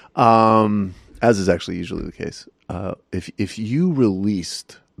 As is actually usually the case. If you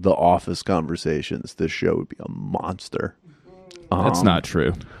released the office conversations, this show would be a monster. That's not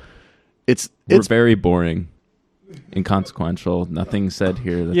true. It's very boring, inconsequential. Nothing said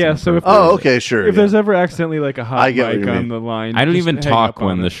here. That's so if okay, sure. If there's ever accidentally like a hot mic on the line, I don't even talk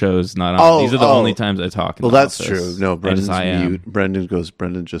when the show's not on. These are the only times I talk. Well, that's true. No, Brendan's mute.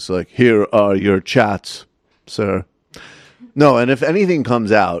 Brendan just like, here are your chats, sir. No, and if anything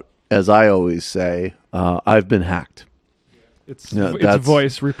comes out, as I always say, I've been hacked. It's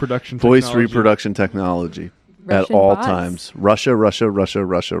voice reproduction technology. Russian at all bots. times. Russia.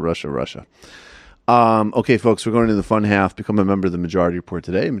 Okay, folks, we're going to the fun half. Become a member of the Majority Report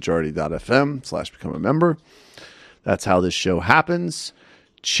today, majority.fm/become a member. That's how this show happens.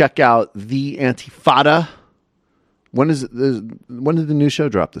 Check out The Antifada. When did the new show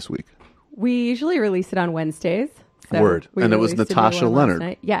drop this week? We usually release it on Wednesdays. So Word. And it was Natasha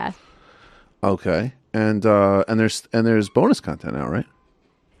Leonard. Yeah. Okay. And there's bonus content now, right?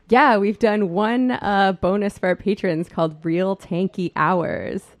 Yeah, we've done one bonus for our patrons called Real Tanky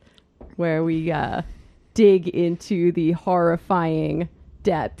Hours, where we dig into the horrifying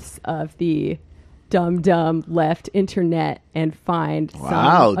depths of the dumb left internet and find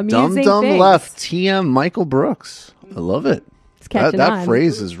wow, some amazing dumb things. left. TM Michael Brooks. I love it. It's catching that on.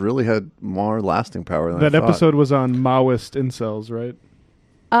 phrase has really had more lasting power than That I thought. episode was on Maoist incels, right?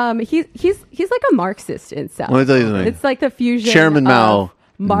 He's like a Marxist incel. Let me tell you something. It's like the fusion Chairman Mao, of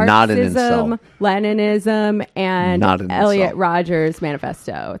Marxism, not an incel. Leninism, and Not an Elliot incel. Rodgers'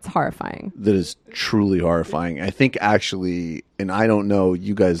 manifesto. It's horrifying. That is truly horrifying. I think actually, and I don't know,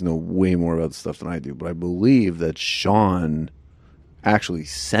 you guys know way more about this stuff than I do, but I believe that Sean actually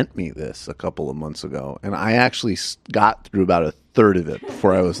sent me this a couple of months ago, and I actually got through about a third of it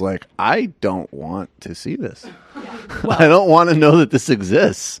before I was like, I don't want to see this. I don't want to know that this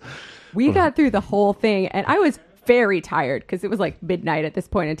exists. We got through the whole thing, and I was very tired because it was like midnight at this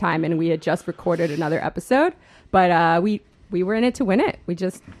point in time, and we had just recorded another episode. But we were in it to win it. We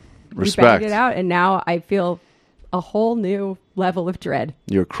banged it out, and now I feel a whole new level of dread.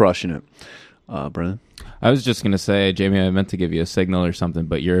 You're crushing it, Brennan. I was just gonna say, Jamie, I meant to give you a signal or something,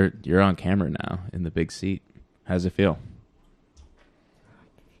 but you're on camera now in the big seat. How's it feel?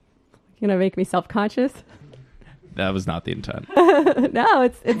 You gonna make me self-conscious? That was not the intent. No,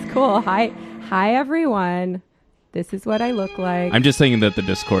 it's cool. Hi everyone. This is what I look like. I'm just saying that the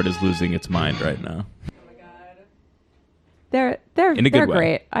Discord is losing its mind right now. They're in a good way.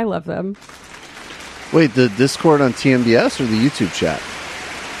 Great. I love them. Wait, the Discord on TMBS or the YouTube chat?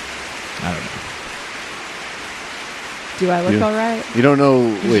 I don't know. Do I look all right? You don't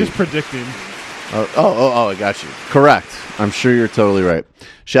know. He's wait. just predicting. Oh, I got you. Correct. I'm sure you're totally right.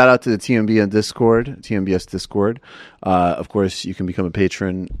 Shout out to the TMBS Discord. Of course, you can become a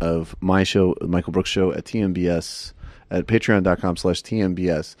patron of my show, the Michael Brooks Show, at TMBS, at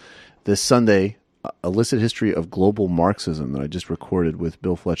patreon.com/TMBS. This Sunday, Illicit History of Global Marxism that I just recorded with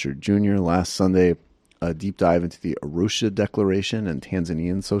Bill Fletcher Jr. Last Sunday, a deep dive into the Arusha Declaration and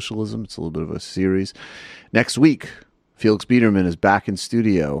Tanzanian socialism. It's a little bit of a series. Next week, Felix Biederman is back in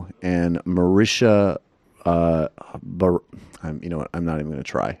studio, and Marisha, you know what? I'm not even going to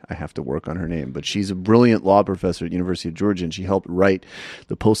try. I have to work on her name, but she's a brilliant law professor at University of Georgia, and she helped write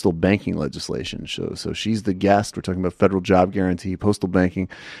the postal banking legislation. So she's the guest. We're talking about federal job guarantee, postal banking,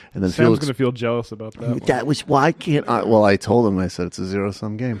 and then Sam's going to feel jealous about that. That was why can't I? Well, I told him. I said it's a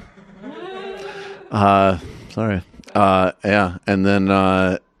zero-sum game. Sorry. Yeah, and then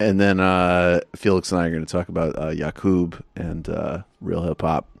Felix and I are going to talk about Yakub and real hip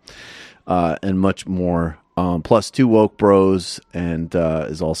hop and much more. Plus 2 woke bros and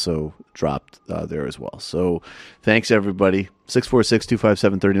is also dropped there as well. So thanks everybody.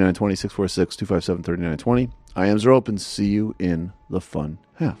 646-257-3920. 646-257-3920. IMs are open. See you in the fun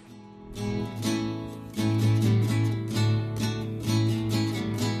half.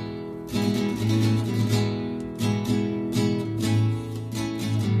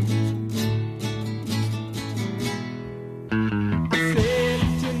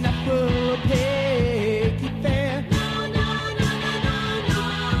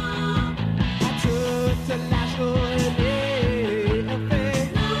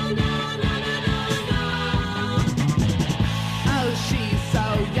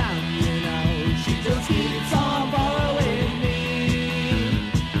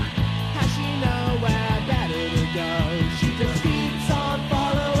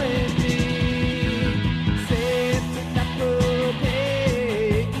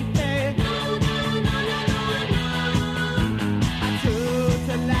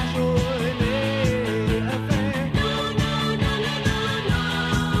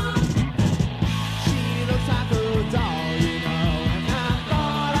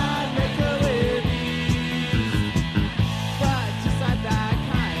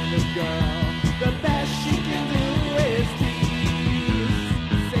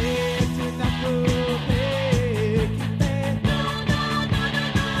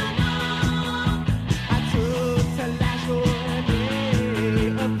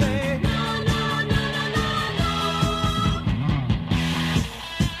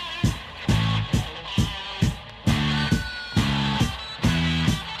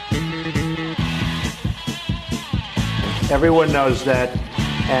 Everyone knows that,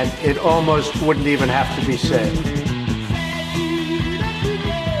 and it almost wouldn't even have to be said.